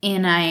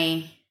in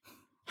a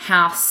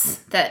house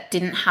that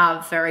didn't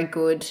have very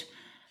good...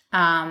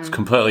 it's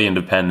completely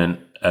independent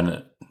and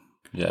it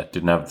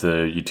didn't have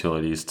the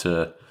utilities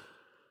to...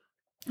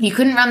 You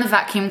couldn't run the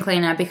vacuum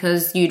cleaner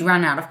because you'd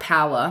run out of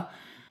power.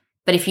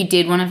 But if you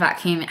did want to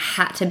vacuum, it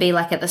had to be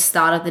like at the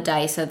start of the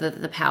day so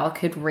that the power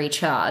could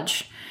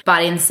recharge.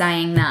 But in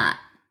saying that,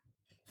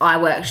 I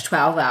worked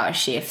 12-hour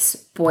shifts,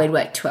 Boyd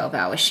worked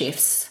 12-hour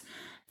shifts,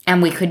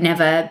 and we could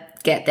never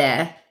get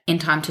there in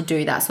time to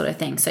do that sort of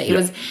thing. So it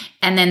was,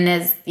 and then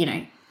there's,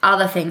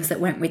 other things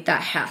that went with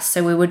that house.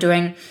 So we were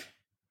doing,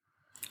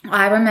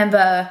 I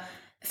remember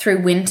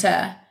through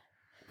winter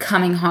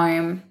coming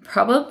home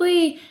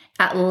probably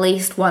at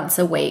least once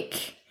a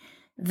week.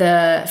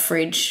 The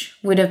fridge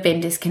would have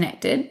been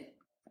disconnected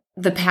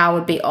the power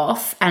would be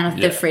off and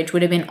Yeah. the fridge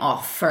would have been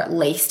off for at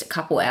least a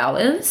couple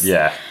hours.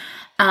 Yeah.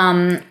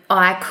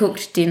 I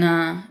cooked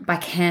dinner by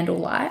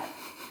candlelight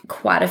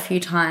quite a few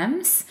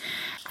times.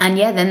 And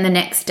yeah, then the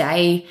next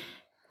day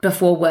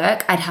before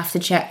work, I'd have to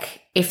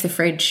check if the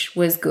fridge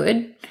was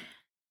good.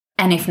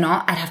 And if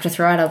not, I'd have to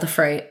throw out all the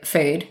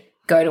food,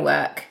 go to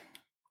work,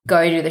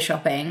 go do the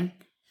shopping,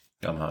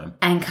 Come home.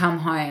 and come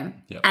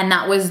home. Yep. And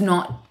that was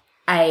not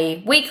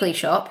a weekly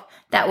shop.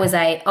 That was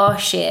oh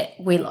shit,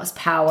 we lost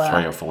power.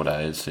 3 or 4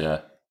 days.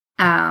 Yeah.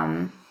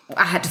 I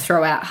had to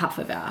throw out half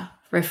of our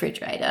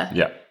refrigerator.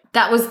 Yeah.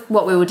 That was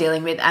what we were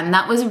dealing with, and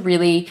that was a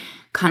really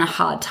kind of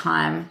hard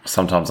time.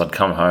 Sometimes I'd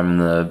come home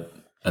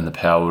and the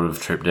power would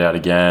have tripped out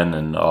again,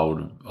 and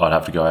I'd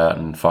have to go out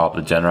and fire up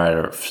the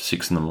generator at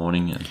 6 a.m.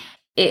 And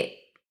It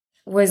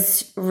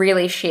was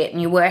really shit,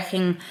 and you're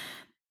working,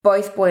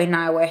 both Boyd and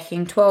I are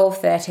working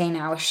 12,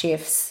 13-hour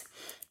shifts,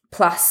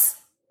 plus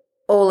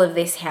all of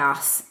this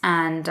house,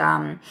 and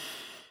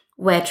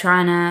we're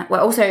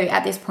also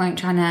at this point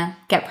trying to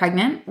get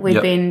pregnant. We've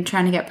Yep. been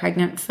trying to get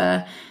pregnant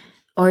for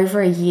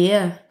over a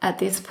year at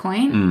this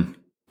point.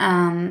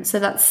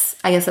 So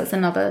I guess that's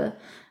another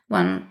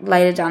one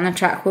later down the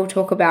track. We'll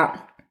talk about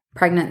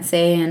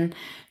pregnancy and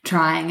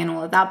trying and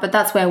all of that, but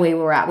that's where we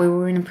were at. We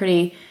were in a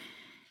pretty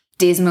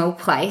dismal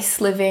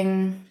place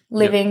living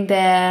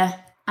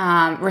there.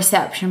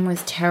 Reception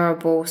was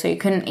terrible, so you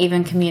couldn't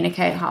even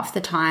communicate half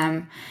the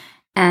time,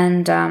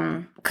 and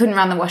couldn't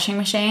run the washing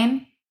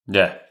machine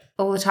yeah.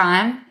 all the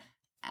time,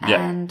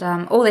 Yeah. and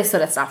all this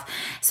sort of stuff.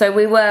 So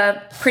we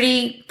were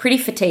pretty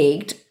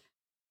fatigued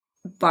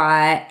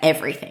by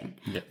everything,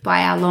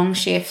 by our long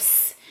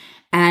shifts,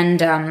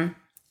 and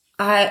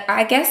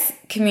I guess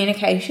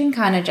communication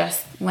kind of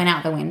just went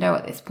out the window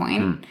at this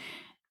point.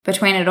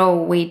 Between it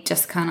all, we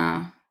just kind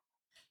of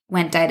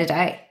went day to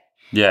day.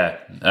 Yeah.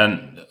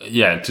 And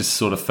yeah, it just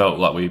sort of felt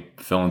like we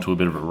fell into a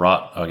bit of a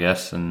rut, I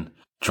guess, and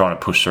trying to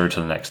push through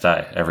to the next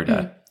day, every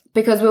day.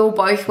 Because we were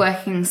both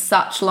working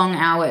such long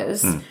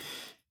hours,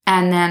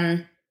 and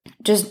then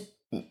just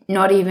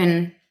not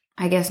even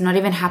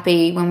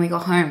happy when we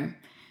got home.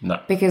 No.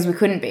 Because we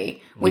couldn't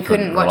be. We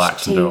couldn't watch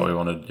relax and TV. do what we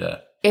wanted. Yeah.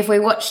 If we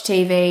watched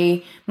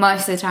TV,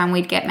 most of the time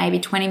we'd get maybe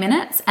 20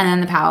 minutes and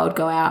then the power would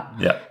go out.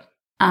 Yeah.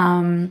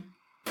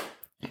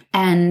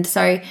 And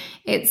so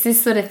it's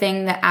this sort of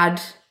thing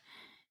that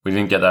We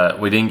didn't get that.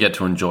 We didn't get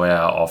to enjoy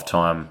our off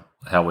time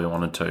how we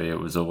wanted to. It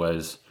was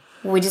always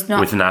we just not.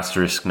 with an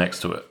asterisk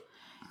next to it.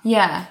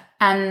 Yeah.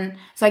 And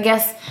so I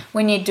guess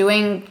when you're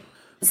doing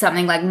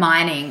something like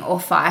mining or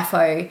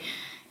FIFO,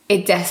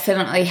 it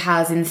definitely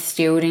has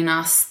instilled in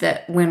us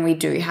that when we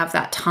do have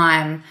that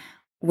time,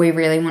 we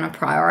really want to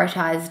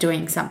prioritize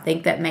doing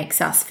something that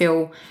makes us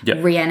feel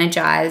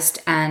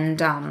re-energized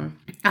and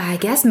I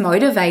guess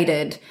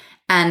motivated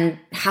and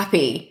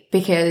happy,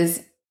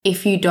 because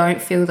if you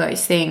don't feel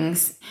those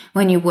things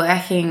when you're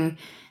working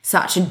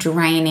such a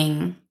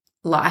draining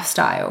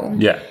lifestyle,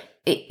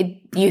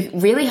 you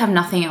really have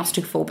nothing else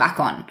to fall back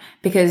on,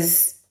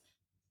 because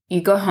you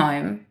go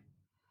home.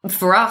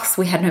 For us,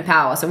 we had no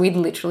power, so we'd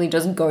literally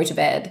just go to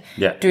bed,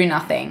 do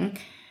nothing,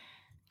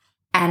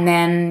 and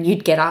then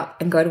you'd get up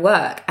and go to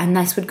work. And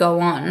this would go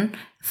on,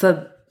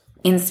 for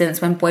instance,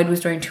 when Boyd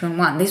was doing 2 and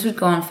 1, this would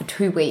go on for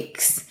 2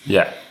 weeks.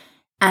 Yeah.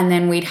 And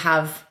then we'd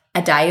have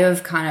a day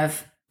of kind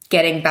of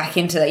getting back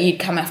into that. You'd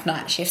come off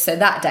night shift, so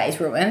that day's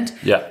ruined.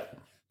 Yeah.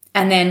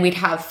 And then we'd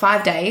have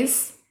 5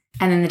 days,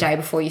 and then the day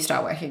before you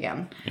start work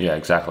again. Yeah,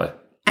 exactly.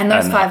 And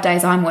those 5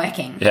 days I'm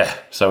working. Yeah.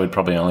 So we'd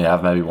probably only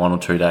have maybe 1 or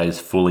 2 days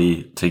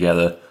fully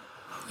together.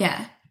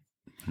 Yeah.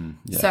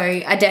 So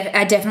I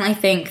definitely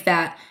think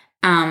that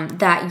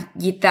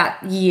that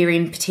year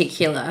in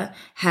particular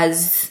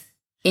has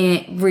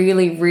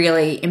really,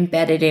 really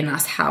embedded in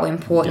us how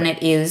important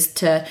it is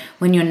to,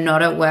 when you're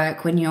not at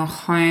work, when you're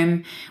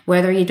home,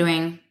 whether you're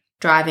doing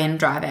drive in,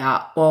 drive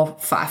out, or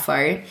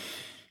FIFO,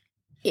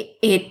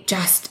 it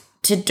just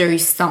to do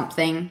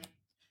something,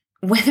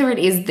 whether it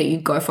is that you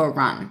go for a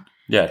run.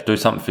 Yeah, do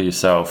something for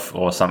yourself,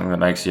 or something that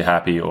makes you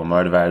happy or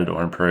motivated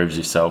or improves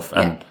yourself.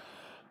 And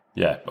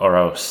or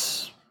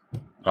else,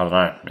 I don't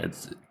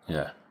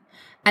know.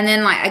 And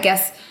then, like, I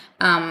guess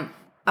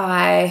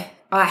I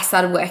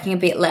started working a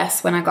bit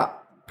less when I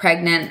got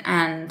pregnant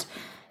and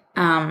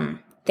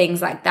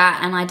things like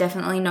that. And I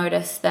definitely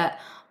noticed that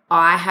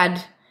I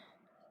had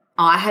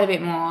a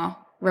bit more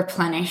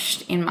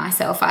replenished in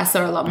myself. I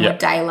saw a lot more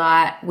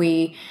daylight.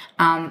 We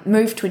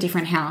moved to a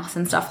different house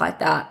and stuff like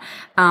that.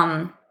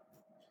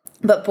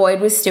 But Boyd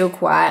was still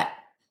quite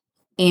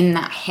in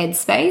that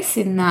headspace,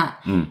 in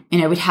that,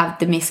 we'd have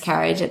the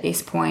miscarriage at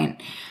this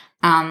point.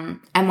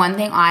 And one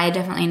thing I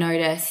definitely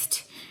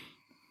noticed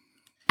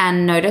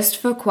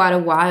for quite a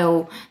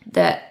while,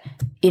 that,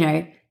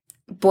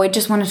 Boyd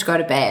just wanted to go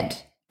to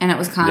bed. And it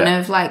was kind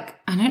of like,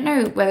 I don't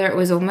know whether it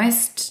was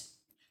almost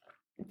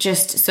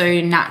just so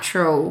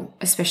natural,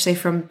 especially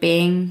from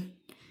being,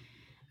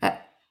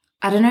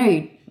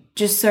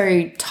 just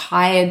so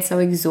tired, so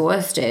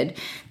exhausted,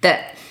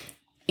 that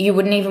you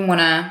wouldn't even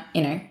want to,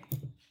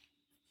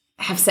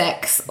 have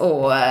sex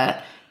or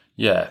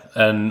Yeah,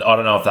 and I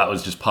don't know if that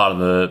was just part of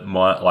the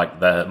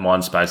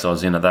mind space I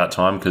was in at that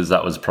time, because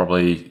that was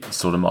probably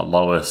sort of my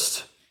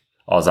lowest.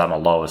 I was at my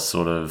lowest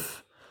sort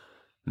of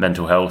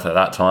mental health at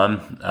that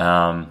time,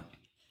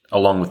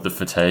 along with the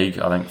fatigue.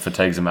 I think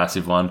fatigue's a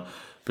massive one,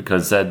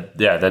 because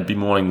there'd be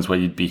mornings where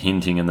you'd be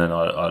hinting, and then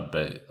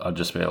I'd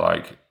just be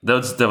like, there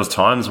was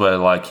times where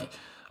like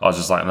I was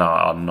just like, no,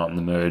 I'm not in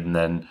the mood, and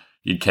then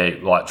you'd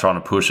keep like trying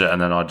to push it,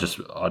 and then I'd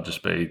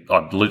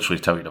literally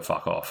tell you to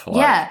fuck off. Like,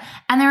 yeah,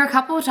 and there were a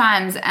couple of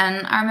times,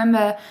 and I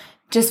remember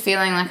just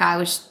feeling like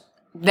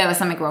there was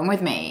something wrong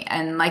with me,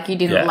 and like you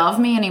didn't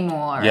love me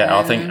anymore. Yeah,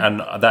 I think, and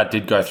that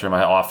did go through my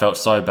head. I felt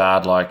so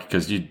bad, like,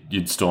 because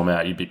you'd storm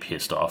out, you'd be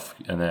pissed off,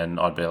 and then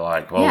I'd be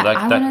like, well,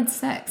 I wanted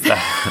sex.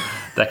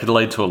 That could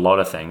lead to a lot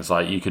of things.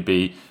 Like you could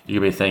be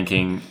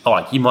thinking,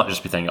 like you might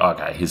just be thinking,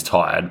 okay, he's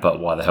tired, but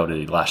why the hell did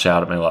he lash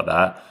out at me like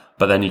that?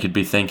 But then you could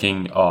be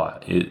thinking,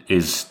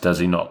 does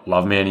he not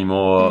love me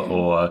anymore,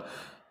 or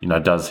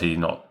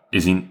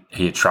is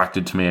he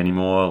attracted to me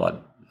anymore? Like,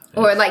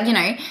 or like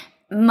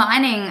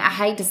mining, I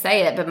hate to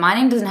say it, but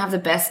mining doesn't have the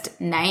best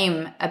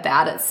name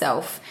about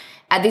itself.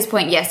 At this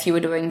point, yes, you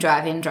were doing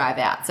drive in, drive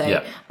out. So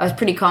I was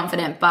pretty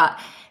confident. But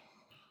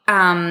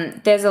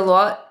there's a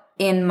lot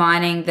in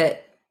mining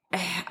that,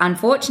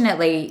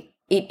 unfortunately,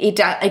 it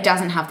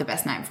doesn't have the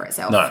best name for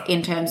itself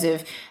in terms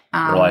of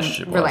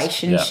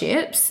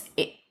relationships.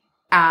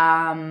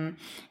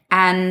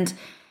 And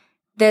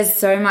there's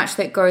so much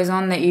that goes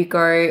on that you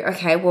go,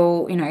 okay,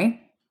 well,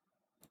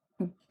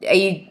 are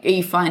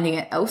you finding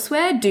it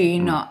elsewhere? Do you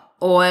not?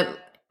 Or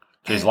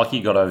geez, lucky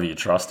you got over your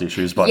trust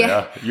issues, but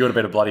you would have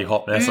been a bloody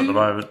hot mess at the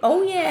moment.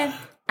 Oh yeah.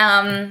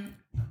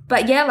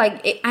 But yeah,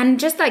 and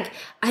just like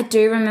I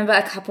do remember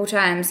a couple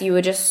times you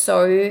were just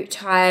so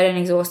tired and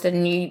exhausted,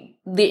 and you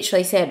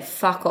literally said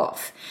 "fuck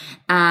off."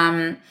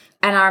 And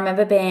I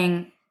remember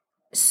being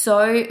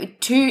so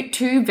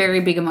two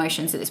very big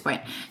emotions at this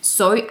point.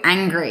 So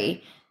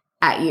angry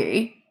at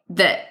you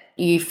that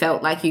you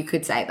felt like you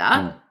could say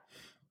that.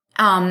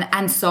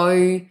 And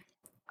so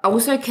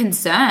also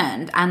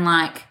concerned and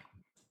like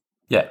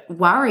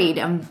worried,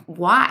 and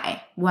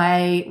why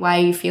are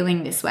you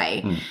feeling this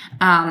way?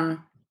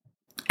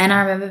 And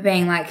I remember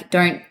being like,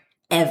 don't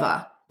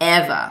ever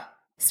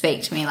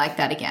speak to me like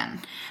that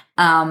again.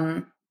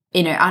 I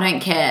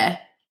don't care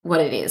what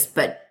it is,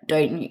 but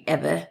don't you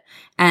ever.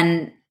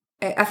 And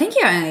I think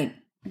you only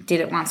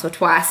did it once or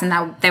twice,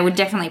 and they were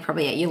definitely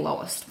probably at your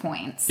lowest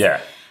points. Yeah.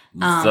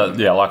 So,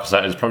 like I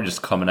said, it's probably just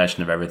a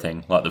combination of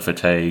everything, like the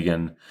fatigue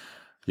and,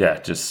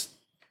 just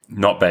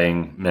not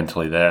being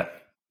mentally there.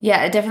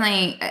 Yeah,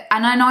 definitely.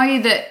 And I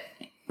know that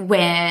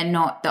we're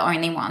not the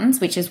only ones,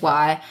 which is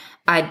why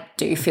I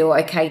do feel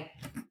okay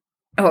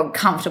or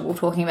comfortable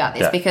talking about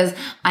this, because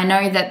I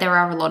know that there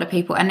are a lot of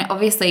people, and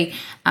obviously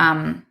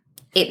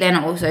it then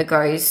also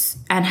goes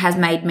and has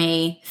made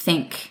me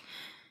think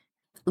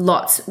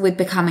lots with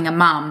becoming a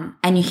mum,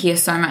 and you hear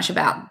so much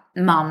about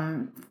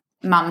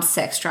mum's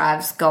sex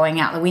drives going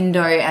out the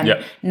window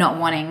and not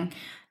wanting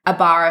a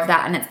bar of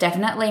that. And it's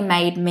definitely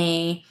made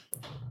me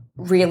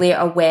really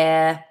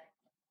aware,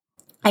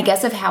 I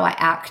guess, of how I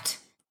act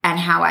and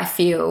how I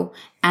feel,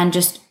 and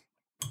just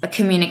a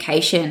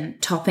communication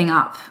topping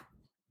up.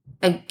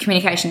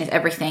 Communication is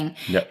everything.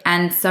 Yep.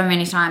 And so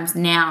many times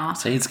now.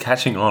 See, it's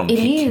catching on. It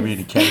is.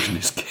 Communication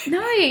is key.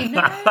 No.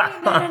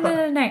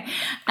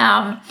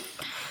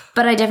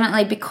 But I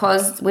definitely,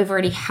 because we've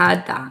already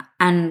had that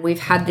and we've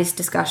had this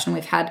discussion,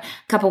 we've had a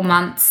couple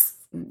months,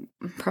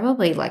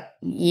 probably a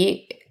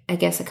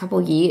couple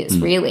of years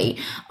really,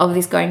 of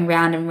this going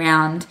round and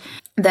round,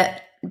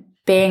 that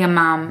being a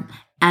mum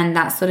and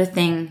that sort of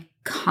thing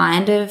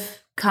kind of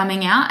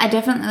coming out. I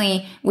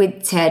definitely,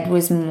 with Ted,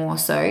 was more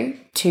so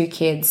 2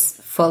 kids,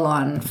 full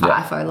on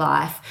FIFO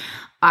life.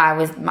 I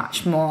was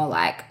much more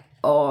like,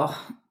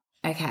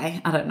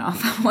 okay, I don't know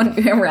if I want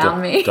you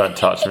around me. Don't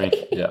touch me.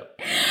 Yeah.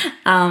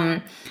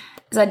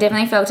 So I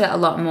definitely felt it a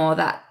lot more,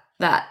 that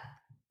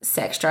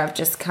sex drive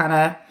just kind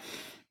of,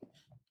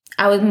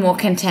 I was more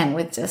content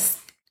with just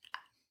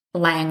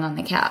laying on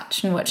the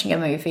couch and watching a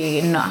movie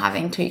and not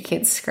having 2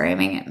 kids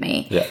screaming at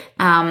me. Yeah.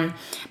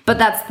 But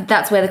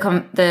that's where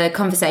the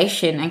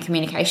conversation and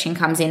communication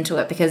comes into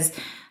it, because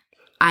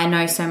I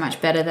know so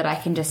much better that I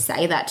can just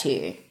say that to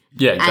you.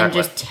 Yeah, exactly. And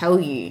just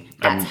tell you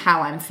that's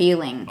how I'm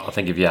feeling. I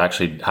think if you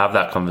actually have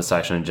that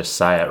conversation and just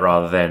say it,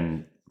 rather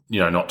than,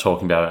 not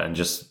talking about it and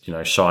just,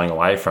 shying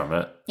away from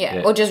it.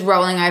 Yeah, or just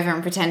rolling over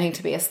and pretending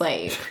to be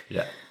asleep.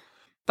 Yeah.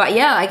 But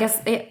yeah, I guess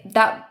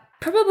that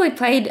probably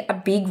played a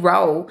big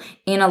role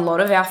in a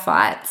lot of our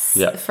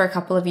fights for a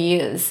couple of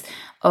years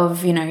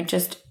of,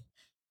 just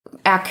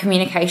our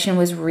communication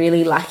was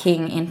really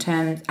lacking in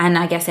terms, and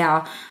I guess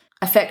our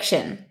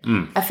affection.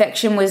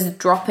 Affection was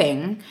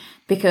dropping,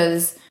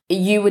 because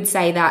you would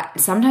say that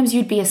sometimes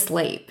you'd be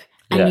asleep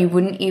and you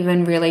wouldn't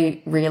even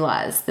really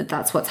realize that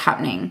that's what's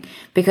happening,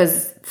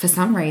 because for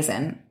some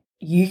reason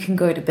you can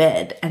go to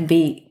bed and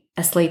be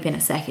asleep in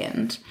a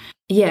second.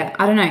 Yeah,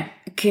 I don't know.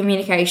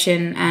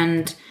 Communication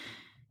and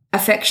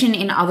affection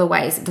in other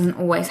ways. It doesn't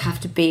always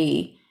have to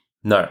be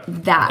No,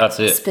 that that's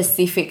it.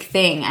 specific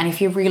thing. And if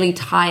you're really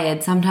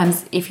tired,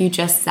 sometimes if you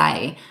just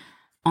say,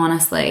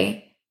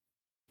 honestly,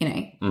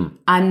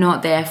 I'm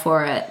not there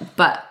for it,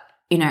 but,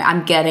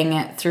 I'm getting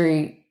it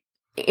through.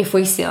 If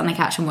we sit on the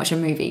couch and watch a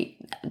movie,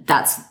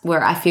 that's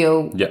where I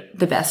feel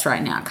the best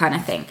right now, kind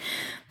of thing.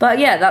 But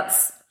yeah,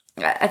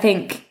 I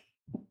think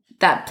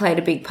that played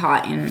a big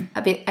part in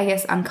a bit, I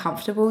guess,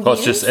 uncomfortable Well,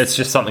 years. it's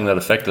just something that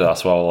affected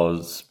us while I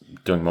was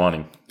doing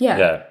mining.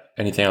 Yeah.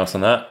 Anything else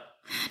on that?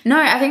 No,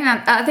 I think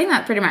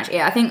that's pretty much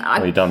it. I think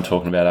Are we done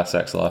talking about our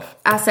sex life?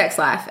 Our sex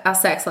life.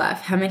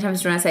 How many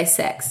times do you want to say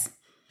sex?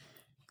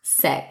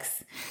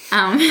 Sex.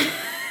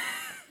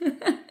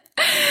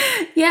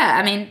 Yeah,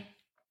 I mean,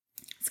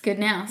 it's good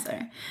now, so.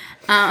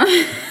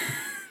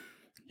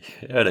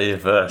 You heard it here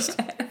first.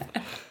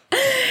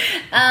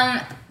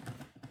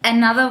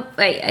 Another,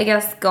 I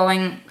guess,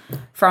 going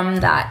from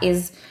that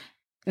is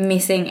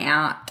missing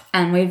out,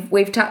 and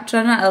we've touched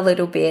on it a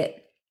little bit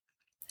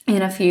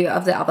in a few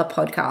of the other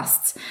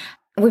podcasts.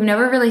 We've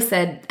never really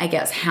said, I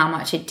guess, how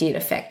much it did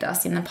affect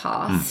us in the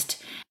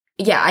past.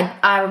 Yeah,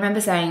 I remember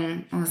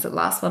saying, was it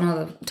last one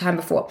or the time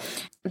before,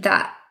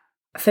 that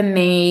for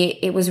me,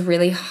 it was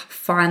really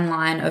fine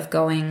line of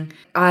going,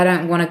 I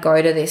don't want to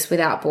go to this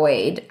without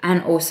Boyd,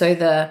 and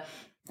also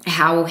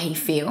how will he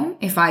feel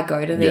if I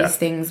go to these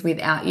things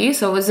without you?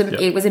 So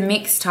it was a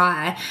mixed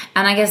tie,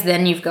 and I guess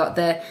then you've got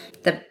the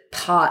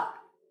part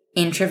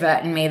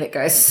introvert in me that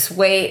goes,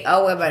 sweet,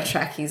 I'll wear my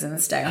trackies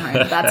and stay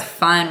home. That's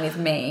fine with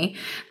me,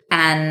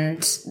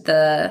 and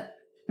the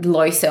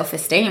low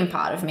self-esteem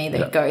part of me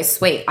that goes,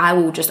 sweet, I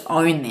will just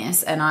own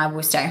this and I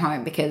will stay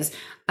home because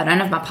I don't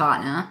have my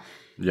partner.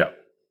 Yeah.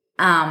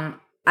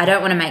 I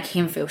don't want to make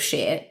him feel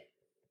shit.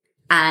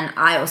 And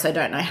I also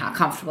don't know how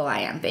comfortable I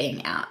am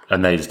being out.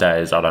 And these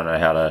days, I don't know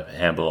how to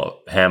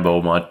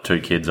handball my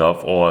 2 kids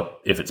off, or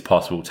if it's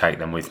possible, take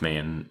them with me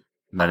and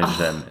manage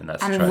them in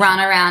that situation. And run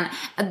around.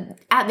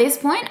 At this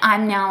point,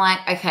 I'm now like,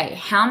 okay,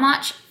 how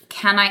much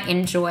can I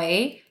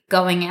enjoy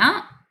going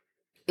out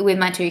with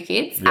my 2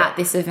 kids at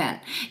this event?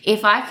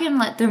 If I can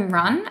let them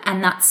run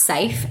and that's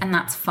safe and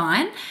that's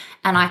fine,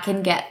 and I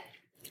can get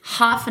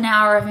half an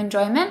hour of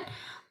enjoyment,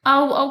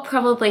 I'll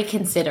probably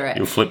consider it.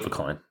 You'll flip the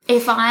coin.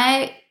 If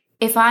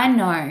I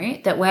know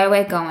that where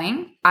we're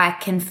going, I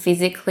can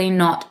physically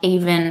not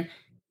even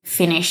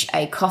finish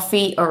a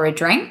coffee or a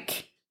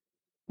drink,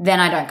 then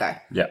I don't go.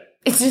 Yeah.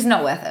 It's just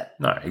not worth it.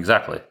 No,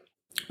 exactly.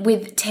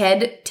 With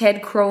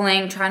Ted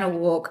crawling, trying to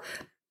walk,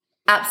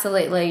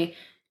 absolutely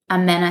a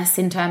menace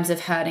in terms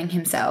of hurting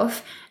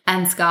himself,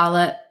 and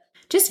Scarlett,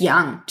 just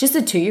young, just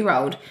a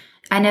 2-year-old.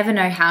 I never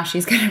know how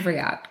she's going to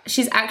react.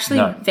 She's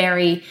actually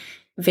very,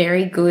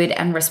 very good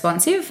and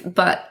responsive,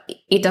 but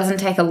it doesn't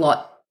take a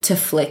lot to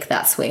flick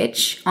that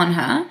switch on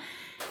her.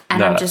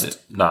 And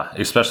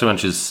especially when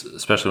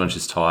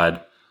she's tired.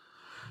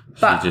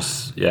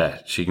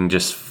 She can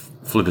just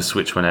flip a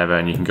switch whenever,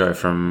 and you can go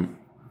from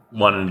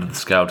one end of the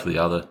scale to the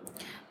other.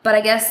 But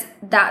I guess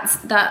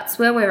that's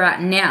where we're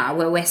at now,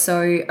 where we're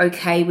so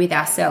okay with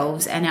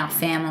ourselves and our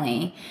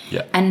family,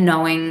 and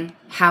knowing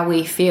how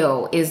we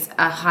feel is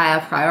a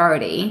higher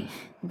priority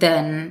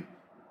than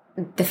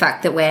the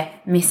fact that we're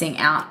missing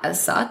out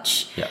as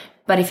such. Yeah.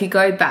 But if you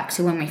go back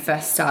to when we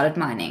first started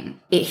mining,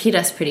 it hit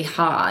us pretty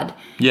hard.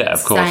 Yeah,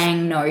 of course.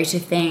 Saying no to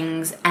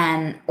things,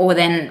 or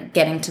then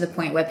getting to the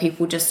point where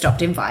people just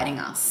stopped inviting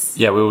us.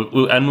 Yeah, we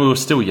were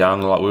still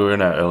young. Like, we were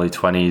in our early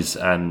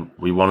 20s, and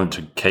we wanted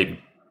to keep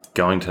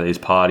going to these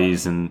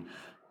parties and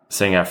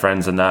seeing our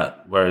friends and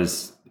that.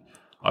 Whereas,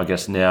 I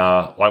guess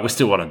now, like, we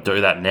still want to do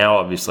that now,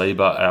 obviously,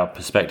 but our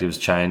perspectives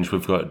change.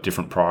 We've got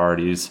different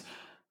priorities,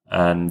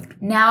 and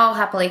now I'll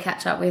happily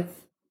catch up with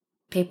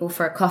people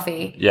for a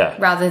coffee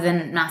rather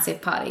than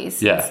massive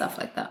parties and stuff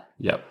like that.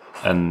 Yep.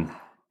 And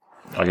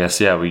I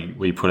guess,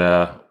 we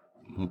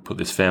put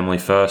this family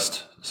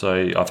first.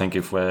 So I think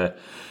if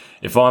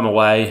I'm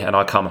away and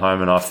I come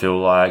home and I feel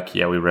like,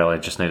 we really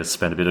just need to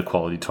spend a bit of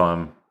quality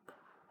time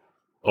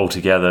all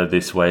together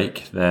this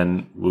week,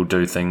 then we'll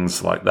do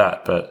things like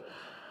that. But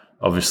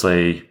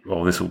obviously,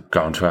 this will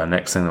go into our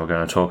next thing that we're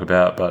going to talk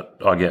about, but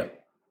I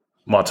get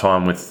my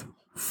time with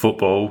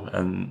football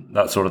and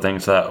that sort of thing,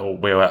 so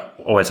that we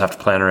always have to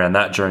plan around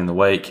that during the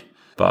week,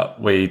 but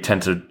we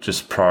tend to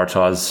just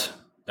prioritize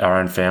our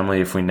own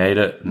family if we need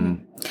it.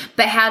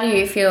 But how do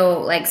you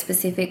feel, like,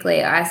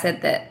 specifically? I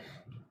said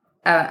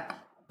that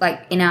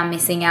like in our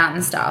missing out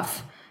and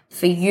stuff,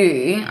 for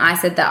you, I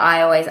said that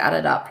I always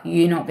added up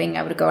you not being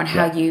able to go and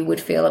how you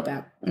would feel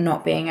about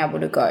not being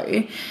able to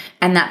go,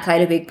 and that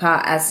played a big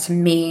part as to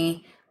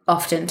me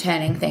often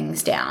turning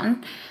things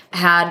down.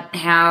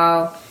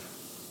 How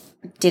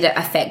did it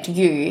affect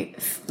you,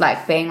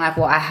 like being like,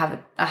 well, I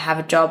have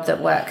a job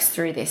that works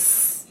through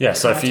this? Yeah,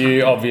 so for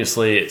you,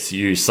 obviously, it's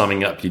you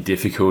summing up your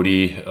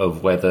difficulty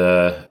of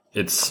whether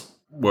it's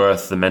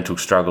worth the mental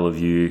struggle of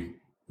you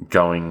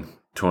going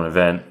to an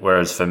event.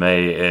 Whereas for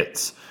me,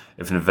 it's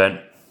if an event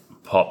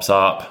pops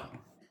up,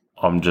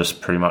 I'm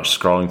just pretty much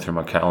scrolling through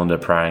my calendar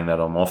praying that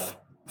I'm off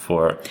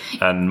for it.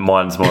 And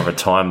mine's more of a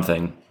time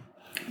thing.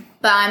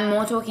 But I'm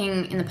more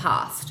talking in the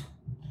past.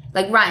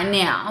 Like right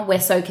now, we're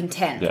so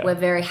content. Yeah. We're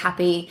very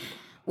happy.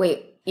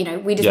 We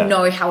just Yeah.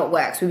 know how it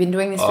works. We've been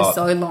doing this for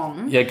so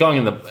long. Yeah, going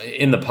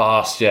in the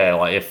past, yeah,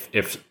 like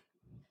if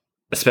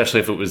especially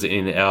if it was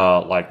in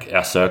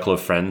our circle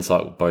of friends,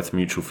 like both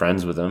mutual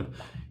friends with them,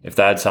 if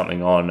they had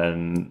something on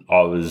and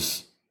I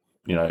was,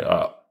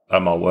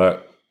 at my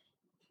work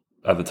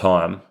at the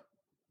time,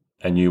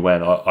 and you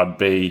went, I'd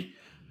be,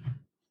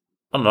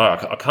 I don't know,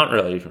 I can't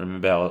really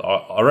remember.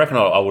 I reckon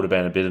I would have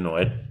been a bit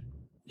annoyed.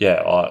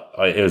 Yeah,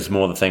 it was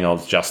more the thing I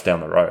was just down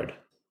the road.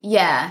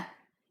 Yeah.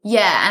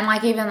 Yeah, and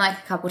like even like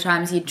a couple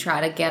times you'd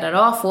try to get it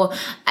off, or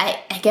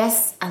I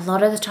guess a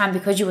lot of the time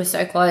because you were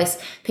so close,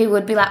 people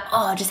would be like,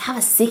 "Oh, just have a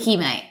sickie,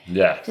 mate.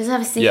 Yeah, Just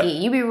have a sickie. Yeah.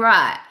 You'd be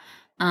right."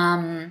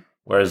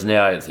 Whereas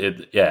now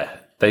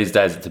these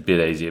days it's a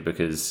bit easier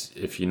because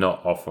if you're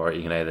not off for it,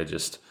 you can either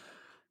just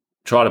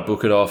try to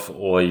book it off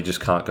or you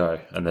just can't go,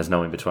 and there's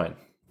no in between.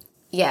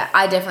 Yeah,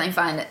 I definitely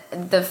find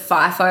the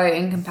FIFO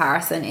in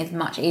comparison is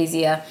much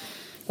easier.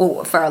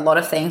 Well, for a lot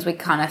of things, we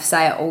kind of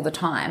say it all the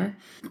time.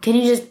 Can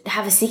you just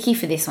have a sickie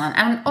for this one?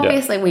 And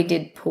obviously we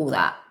did pull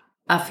that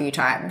a few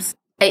times.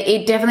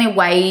 It definitely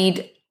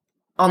weighed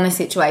on the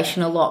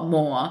situation a lot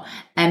more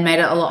and made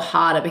it a lot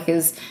harder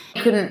because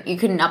you couldn't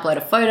upload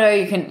a photo.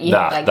 You couldn't.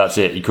 That's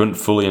it. You couldn't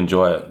fully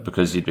enjoy it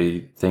because you'd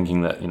be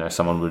thinking that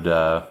someone would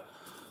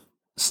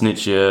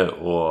snitch you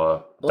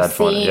or they'd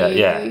find it.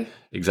 Yeah,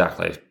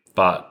 exactly.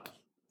 But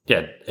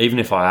yeah, even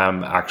if I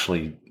am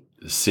actually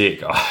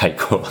sick, I hate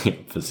calling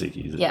it for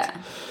sickies. Yeah.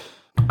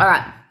 All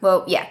right.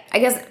 Well, yeah. I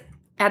guess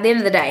at the end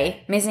of the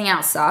day, missing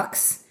out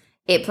sucks.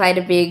 It played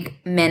a big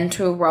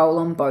mental role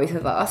on both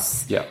of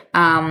us. Yeah.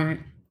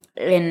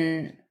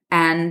 There's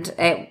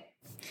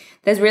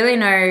really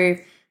no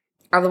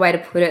other way to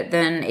put it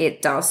than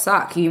it does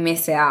suck. You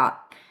miss out,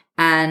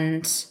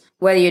 and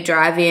whether you're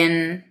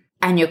driving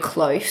and you're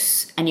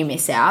close and you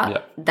miss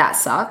out, that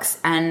sucks.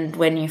 And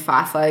when you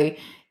FIFO,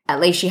 at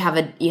least you have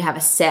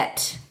a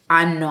set.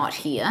 I'm not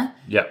here.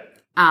 Yep.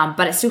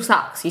 But it still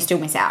sucks. You still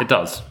miss out. It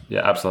does.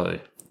 Yeah,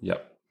 absolutely.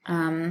 Yep.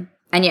 And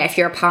yeah, if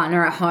you're a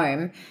partner at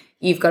home,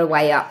 you've got to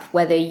weigh up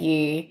whether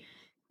you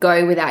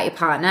go without your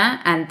partner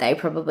and they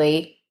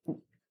probably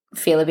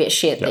feel a bit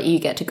shit that you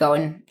get to go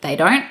and they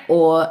don't,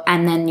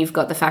 and then you've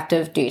got the fact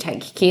of, do you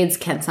take your kids?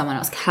 Can someone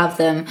else have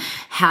them?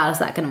 How is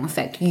that going to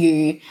affect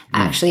you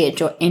actually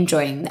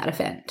enjoying that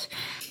event?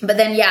 But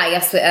then, yeah, I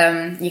guess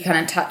you kind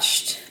of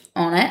touched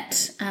on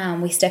it.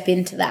 We step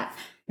into that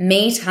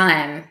me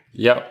time.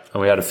 Yep.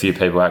 And we had a few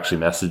people actually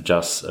message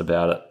us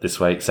about it this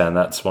week saying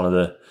that's one of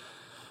the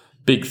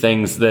big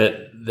things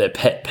that their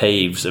pet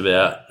peeves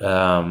about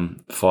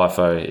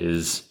FIFO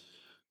is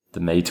the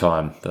me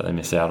time that they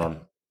miss out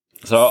on.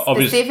 So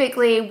obviously,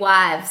 specifically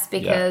wives,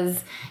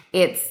 because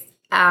it's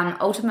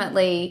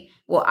ultimately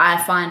what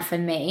I find for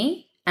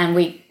me, and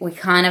we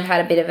kind of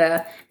had a bit of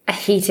a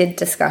heated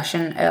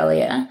discussion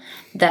earlier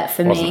that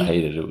for it wasn't me,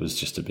 heated, it was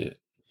just a bit,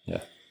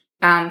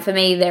 yeah. For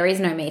me, there is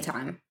no me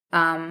time.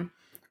 And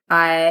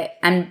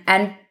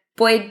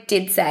Boyd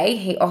did say,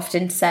 he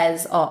often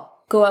says, "Oh,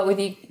 go out with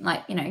you,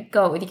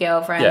 go out with your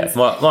girlfriends."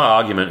 Yeah, my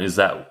argument is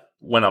that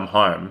when I'm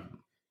home,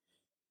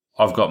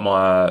 I've got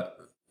my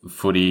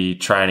footy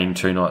training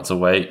 2 nights a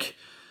week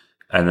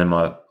and then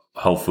my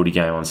whole footy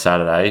game on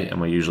Saturday,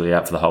 and we're usually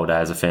out for the whole day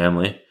as a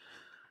family.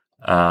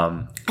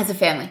 As a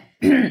family.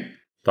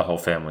 The whole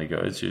family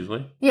goes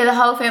usually. Yeah, the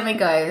whole family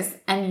goes,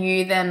 and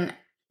you then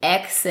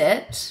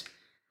exit.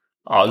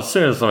 Oh, as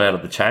soon as I'm out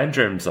of the change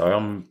room, so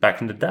I'm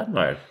back into dad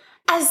mode.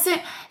 So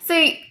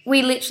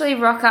we literally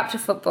rock up to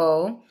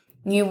football,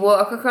 you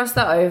walk across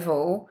the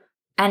oval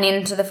and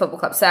into the football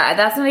club. So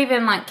that's not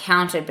even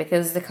counted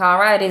because the car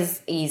ride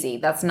is easy.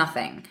 That's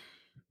nothing.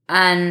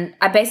 And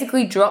I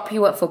basically drop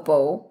you at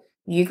football.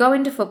 You go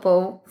into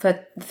football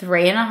for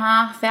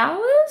 3.5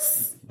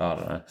 hours. I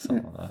don't know,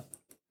 something like that.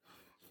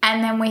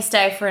 And then we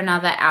stay for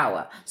another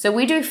hour. So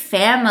we do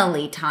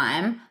family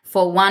time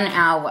for 1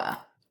 hour.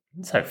 I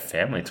didn't say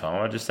family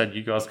time. I just said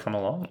you guys come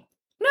along.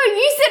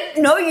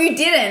 No, you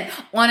didn't.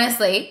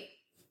 Honestly,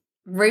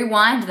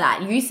 rewind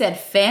that. You said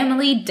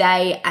family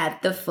day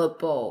at the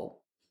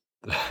football.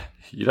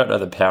 You don't know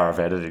the power of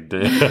editing, do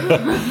you?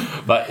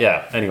 But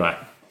yeah, anyway,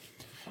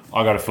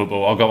 I go to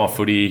football. I've got my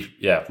footy,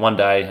 1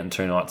 day and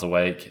 2 nights a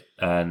week.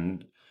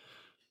 And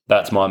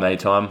that's my me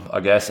time, I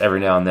guess. Every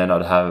now and then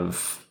I'd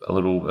have a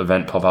little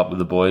event pop up with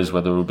the boys,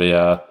 whether it'll be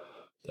a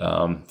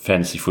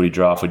fantasy footy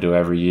draft we do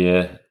every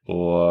year,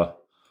 or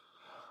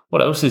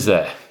what else is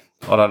there?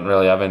 I don't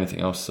really have anything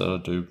else that I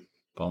do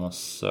by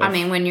myself. I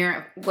mean, when you're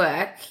at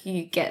work,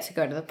 you get to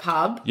go to the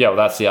pub. Yeah, well,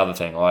 that's the other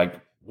thing.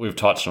 We've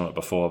touched on it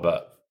before,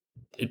 but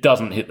it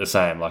doesn't hit the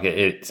same.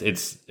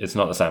 It's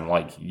not the same.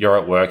 You're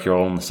at work, you're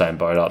all in the same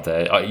boat out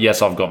there.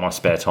 Yes, I've got my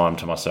spare time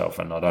to myself,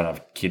 and I don't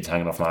have kids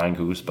hanging off my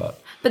ankles,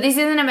 but this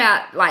isn't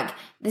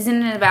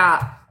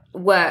about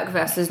work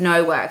versus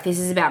no work. This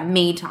is about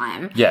me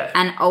time. Yeah.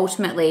 And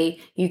ultimately,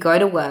 you go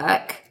to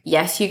work.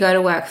 Yes, you go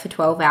to work for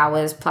 12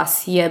 hours,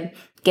 plus you're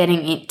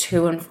getting it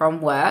to and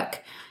from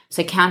work.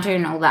 So counter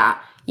and all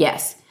that,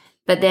 yes.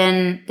 But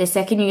then the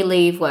second you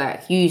leave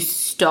work, you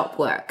stop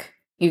work.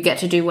 You get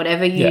to do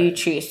whatever you Yeah.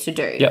 choose to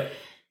do. Yep.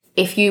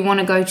 If you want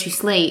to go to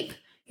sleep,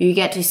 you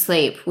get to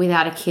sleep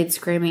without a kid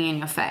screaming in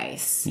your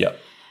face. Yep.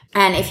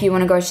 And if you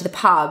want to go to the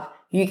pub,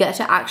 you get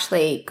to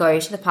actually go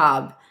to the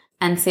pub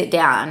and sit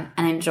down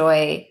and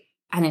enjoy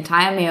an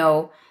entire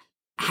meal,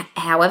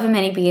 however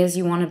many beers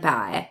you want to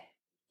buy.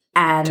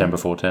 And 10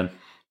 before 10.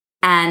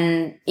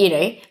 and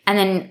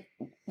then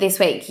this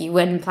week you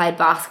went and played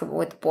basketball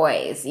with the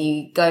boys,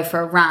 you go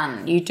for a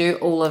run, you do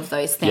all of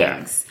those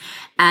things.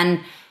 And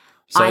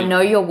So- I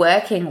know you're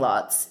working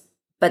lots,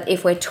 but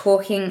if we're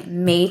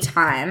talking me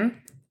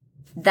time,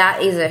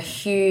 that is a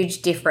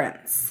huge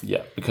difference.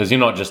 Yeah, because you're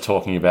not just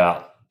talking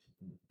about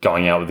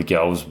going out with the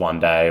girls one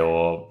day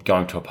or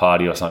going to a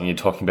party or something. You're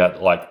talking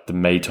about like the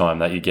me time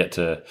that you get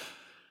to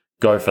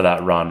go for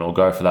that run or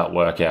go for that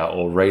workout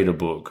or read a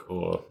book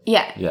or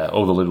Yeah.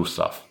 all the little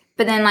stuff.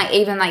 But then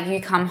even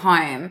you come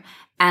home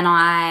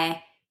and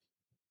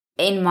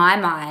in my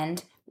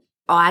mind,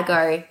 I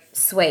go,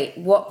 sweet,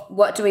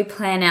 what do we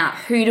plan out?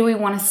 Who do we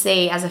want to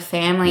see as a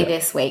family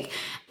this week?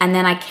 And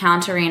then I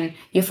counter in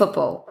your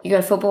football. You go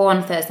to football on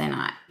a Thursday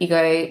night. You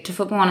go to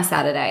football on a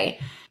Saturday.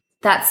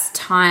 That's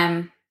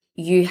time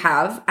you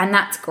have, and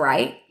that's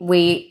great.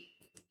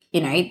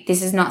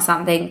 This is not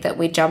something that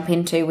we jump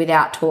into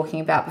without talking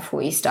about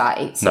before you start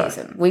each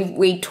season.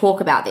 We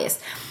talk about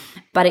this,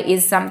 but it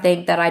is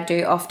something that I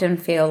do often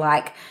feel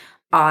like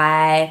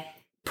I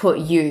put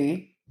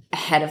you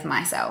ahead of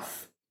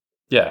myself.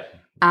 Yeah.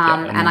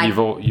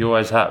 And you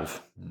always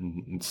have.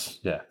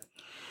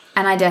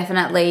 And I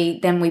definitely,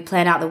 then we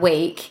plan out the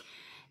week.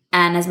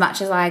 And as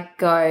much as I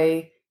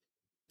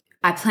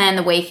plan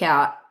the week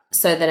out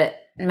so that it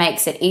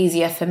makes it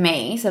easier for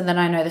me, so that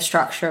I know the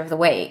structure of the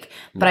week.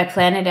 But I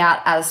plan it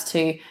out as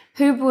to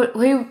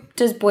who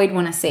does Boyd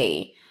want to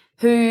see?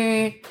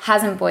 Who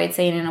hasn't Boyd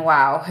seen in a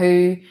while?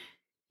 Who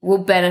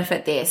will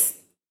benefit this?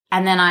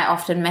 And then I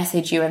often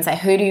message you and say,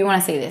 who do you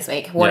want to see this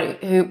week?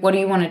 What do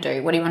you want to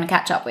do? What do you want to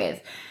catch up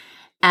with?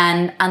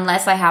 And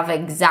unless I have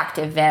exact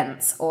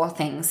events or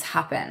things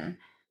happen,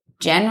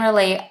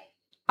 generally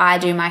I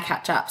do my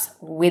catch-ups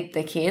with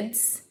the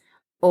kids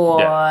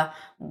or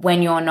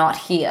when you're not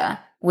here,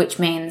 which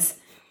means...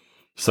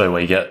 So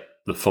we get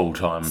the full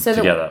time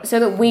together. So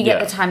that we get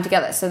the time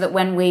together, so that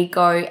when we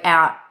go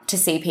out to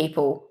see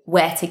people,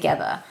 we're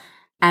together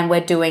and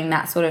we're doing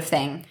that sort of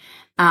thing,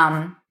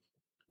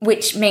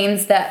 which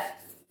means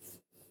that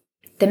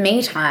the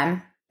me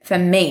time for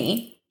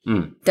me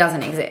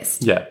doesn't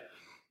exist. Yeah.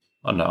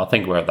 I don't know. I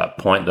think we're at that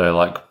point, though,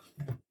 like,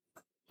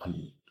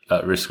 I'm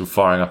at risk of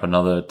firing up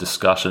another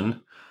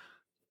discussion.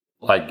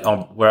 Like,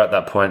 we're at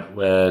that point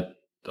where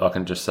I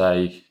can just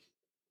say,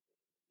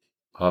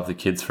 I'll have the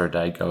kids for a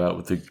day, go out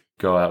with the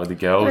girls.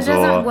 But it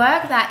doesn't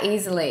work that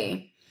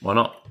easily. Why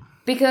not?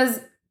 Because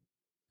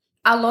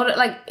a lot of,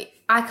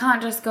 I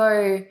can't just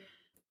go,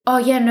 oh,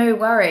 yeah, no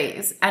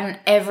worries, and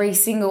every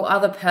single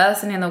other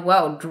person in the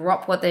world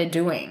drop what they're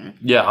doing.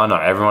 Yeah, I know.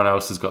 Everyone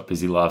else has got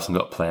busy lives and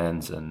got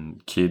plans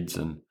and kids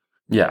and...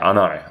 Yeah, I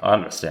know. I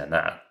understand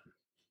that.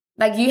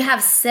 You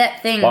have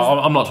set things. Well,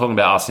 I'm not talking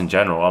about us in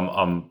general.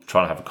 I'm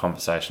trying to have a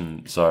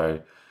conversation.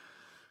 So,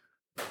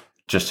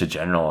 just to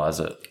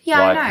generalize it,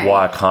 Yeah, I know.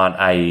 why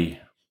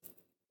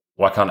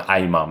can't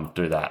a mum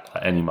do that?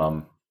 Like any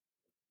mum,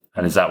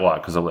 and is that why?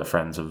 Because all their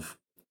friends have.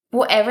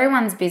 Well,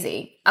 everyone's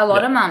busy. A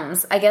lot of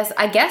mums, I guess.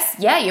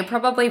 Yeah, you're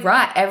probably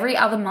right. Every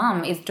other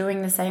mum is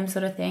doing the same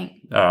sort of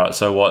thing. All right.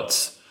 So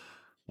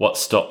what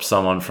stops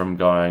someone from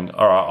going?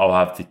 All right, I'll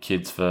have the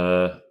kids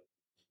for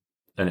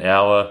an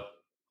hour.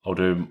 I'll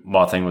do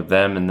my thing with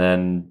them, and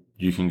then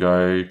you can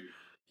go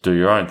do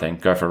your own thing.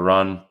 Go for a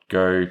run.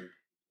 Go.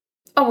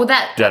 Oh, well,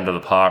 that down to the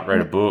park, read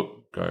a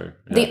book. Go.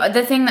 Yeah.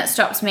 the thing that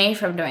stops me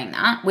from doing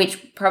that,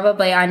 which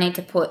probably I need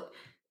to put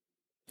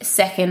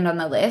second on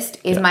the list,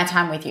 is my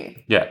time with you.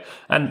 Yeah,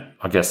 and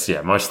I guess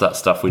most of that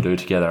stuff we do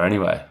together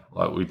anyway.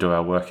 Like we do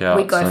our workouts.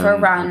 We go for a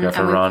run, we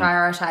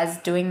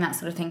prioritize doing that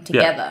sort of thing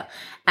together.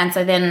 And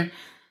so then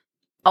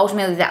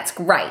ultimately that's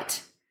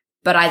great.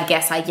 But I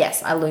guess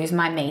I lose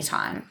my me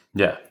time.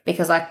 Yeah.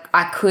 Because I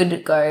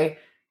could go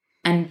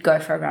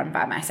for a run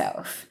by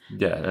myself.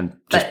 Yeah, and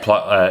just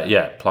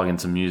plug in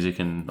some music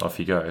and off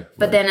you go.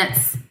 But then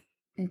it's,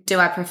 do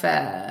I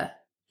prefer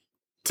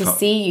to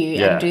see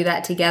you and do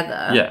that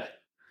together? Yeah.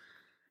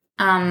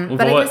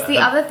 But I guess the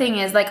other thing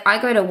is, I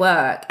go to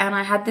work, and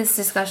I had this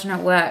discussion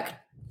at work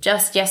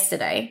just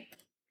yesterday,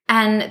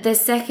 and the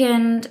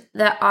second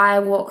that I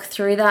walk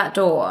through that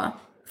door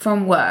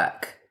from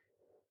work,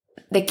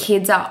 the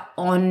kids are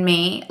on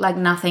me like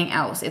nothing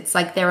else. It's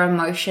like their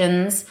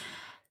emotions,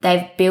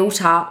 they've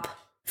built up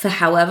for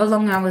however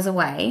long I was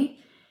away,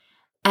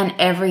 and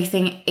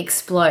everything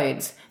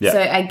explodes. Yeah.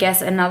 So I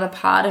guess another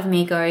part of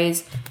me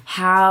goes,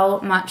 how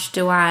much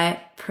do I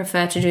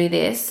prefer to do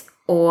this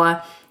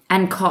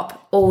and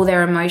cop all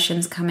their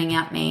emotions coming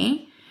at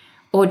me,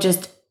 or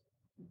just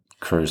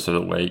cruise to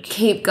the week,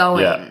 keep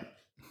going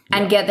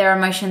and get their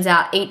emotions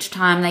out each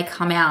time they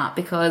come out?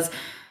 Because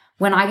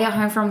when I get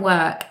home from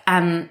work,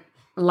 and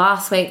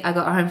last week I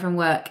got home from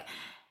work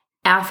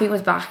Alfie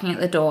was barking at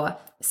the door.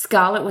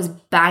 Scarlett was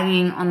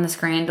banging on the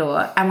screen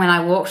door. And when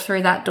I walked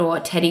through that door,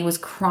 Teddy was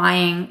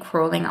crying,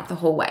 crawling up the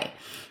hallway.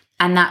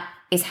 And that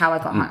is how I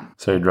got home.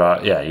 So you'd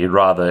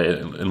rather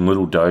in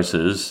little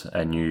doses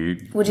and you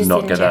just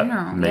not in get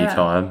general, that me yeah.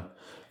 time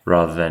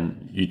rather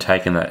than you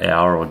taking that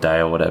hour or day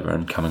or whatever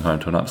and coming home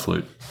to an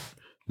absolute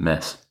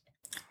mess.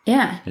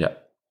 Yeah. Yeah.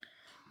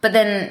 But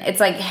then it's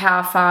like,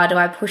 how far do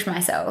I push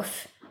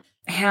myself?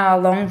 How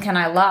long can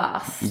I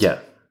last? Yeah.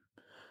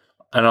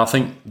 And I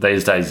think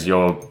these days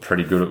you're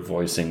pretty good at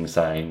voicing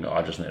saying,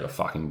 I just need a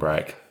fucking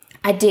break.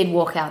 I did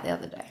walk out the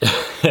other day.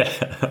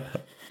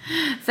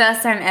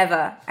 First time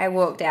ever, I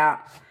walked out.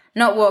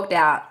 Not walked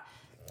out.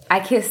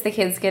 I kissed the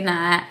kids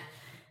goodnight.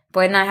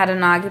 Boyd and I had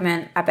an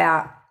argument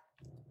about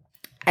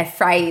a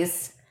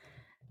phrase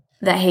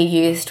that he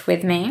used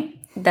with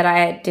me that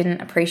I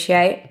didn't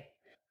appreciate.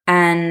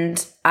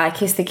 And I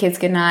kissed the kids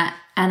goodnight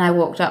and I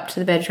walked up to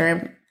the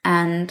bedroom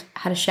and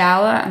had a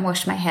shower and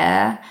washed my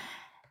hair.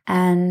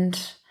 And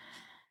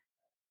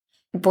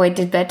Boyd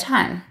did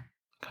bedtime.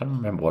 I can't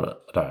remember what it...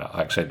 No,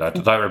 actually, no,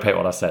 don't repeat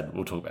what I said.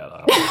 We'll talk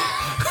about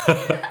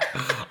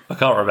that. I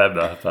can't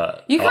remember,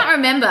 but... You can't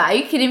remember? Are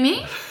you kidding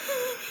me?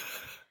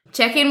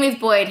 Check in with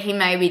Boyd. He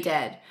may be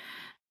dead.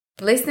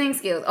 Listening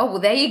skills. Oh, well,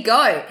 there you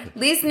go.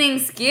 Listening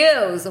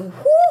skills. Woo!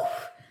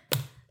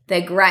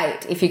 They're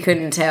great, if you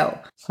couldn't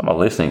tell. It's not my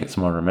listening, it's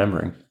my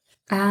remembering.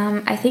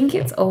 I think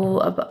it's all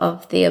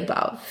of the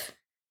above.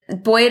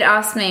 Boyd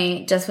asked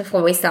me just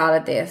before we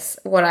started this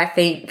what I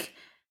think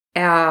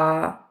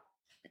our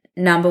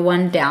number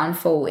one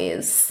downfall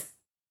is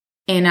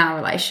in our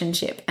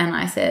relationship. And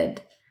I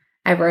said,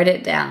 I wrote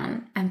it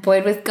down. And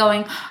Boyd was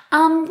going,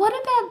 what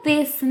about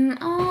this and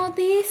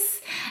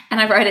this? And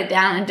I wrote it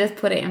down and just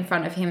put it in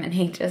front of him. And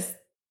he just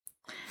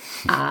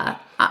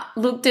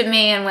looked at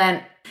me and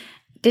went,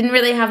 didn't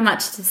really have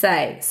much to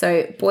say.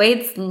 So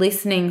Boyd's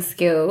listening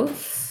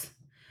skills,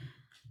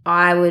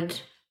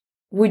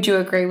 would you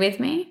agree with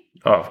me?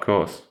 Oh, of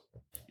course.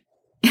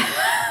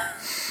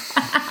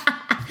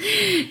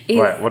 Wait,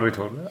 what are we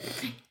talking about?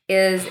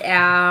 Is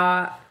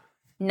our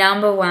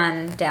number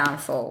one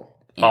downfall.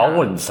 I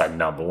wouldn't say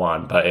number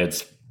one, but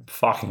it's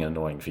fucking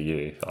annoying for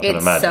you. I can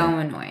It's imagine. so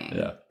annoying.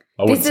 Yeah.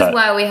 This is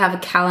why we have a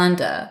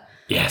calendar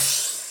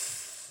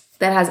Yes.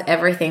 that has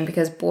everything,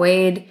 because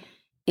Boyd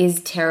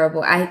is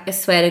terrible. I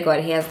swear to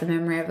God, he has the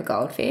memory of a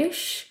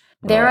goldfish.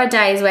 There are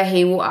days where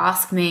he will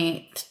ask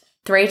me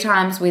 3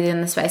 times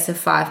within the space of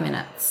 5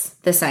 minutes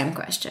the same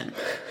question.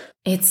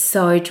 It's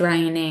so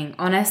draining.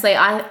 Honestly,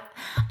 I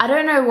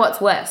don't know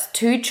what's worse,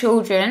 2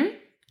 children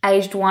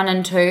aged 1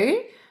 and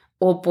 2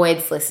 or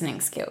Boyd's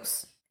listening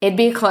skills. It'd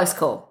be a close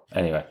call.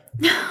 Anyway,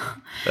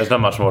 there's not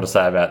much more to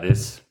say about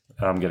this.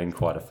 I'm getting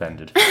quite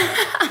offended.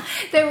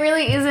 There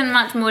really isn't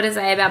much more to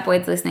say about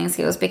Boyd's listening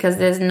skills because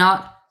there's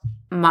not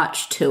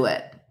much to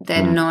it.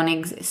 They're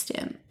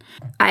non-existent.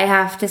 I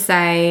have to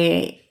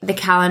say the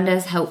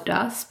calendar's helped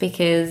us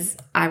because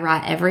I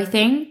write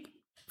everything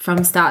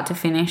from start to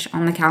finish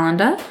on the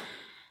calendar.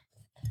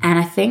 And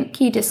I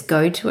think you just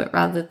go to it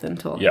rather than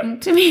talking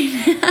to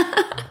me.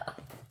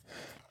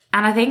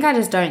 And I think I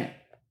just don't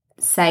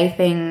say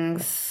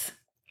things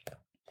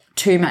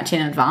too much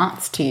in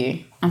advance to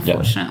you,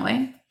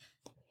 unfortunately.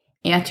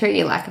 Yeah, I treat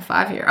you like a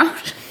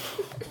 5-year-old.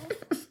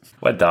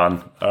 We're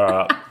done. All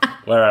right.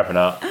 We're wrapping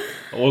up.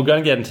 We're going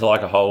to get into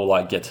like a whole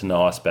get to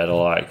know us better,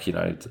 our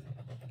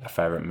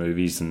favourite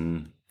movies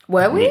and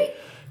Were we?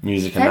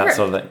 music and that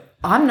sort of thing.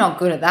 I'm not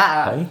good at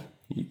that. Hey?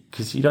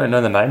 Because you don't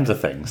know the names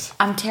of things.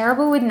 I'm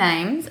terrible with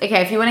names.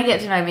 Okay, if you want to get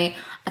to know me,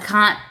 I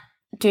can't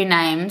do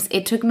names.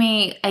 It took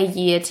me a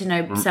year to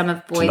know some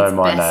of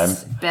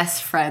Boyd's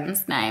best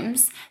friends'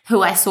 names,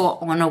 who I saw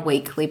on a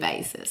weekly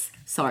basis.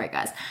 Sorry,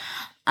 guys.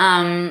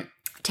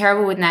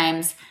 Terrible with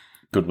names.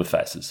 Good with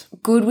faces.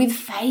 Good with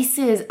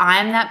faces.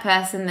 I'm that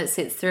person that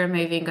sits through a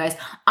movie and goes,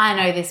 I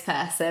know this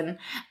person.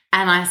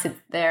 And I sit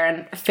there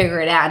and figure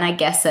it out and I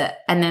guess it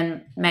and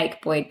then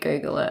make Boyd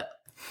Google it.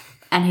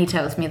 And he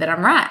tells me that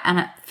I'm right and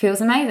it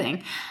feels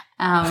amazing.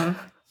 And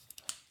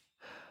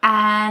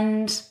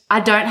I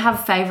don't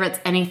have favourites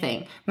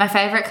anything. My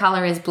favourite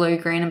colour is blue,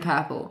 green and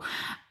purple.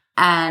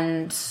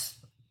 And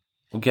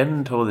we'll get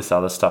into all this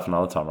other stuff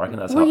another time. I reckon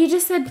that's you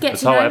just said get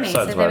to know me,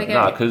 so there we go.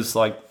 No, because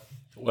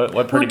we're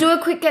pretty... We'll do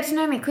a quick get to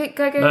know me. Quick,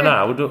 go.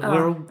 No, we'll do it.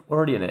 We're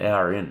already an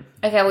hour in.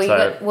 Okay,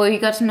 you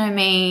got to know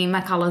me,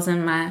 my colours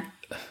and my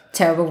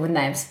terrible with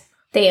names.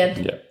 The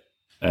end. Yeah.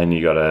 And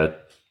you got a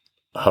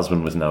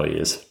husband with no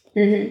ears.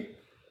 Mm-hmm.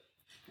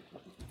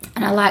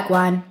 And I like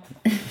wine.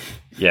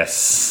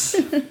 Yes.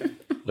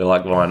 We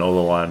like wine, all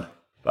the wine.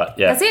 But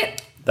yeah.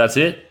 That's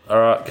it. All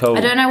right, cool.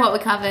 I don't know what we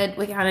covered.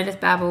 We kind of just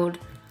babbled.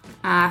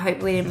 I hope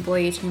we didn't bore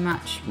you too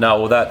much. No,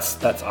 well,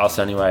 that's us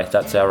anyway.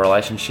 That's our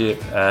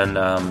relationship and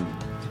our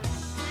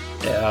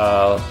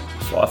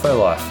FIFO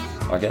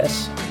life, I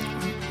guess.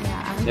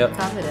 Yeah, I think we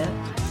covered it.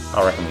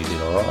 I reckon we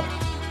did all right.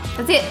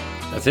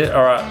 That's it.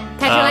 All right.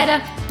 Catch you later.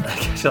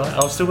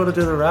 I've still got to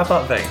do the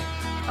wrap-up thing.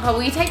 Oh,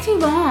 well, you take too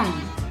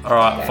long. All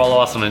right, follow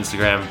us on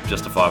Instagram,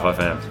 just a FIFO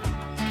fam.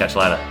 Catch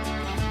you later.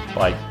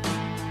 Bye.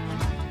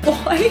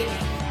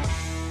 boy.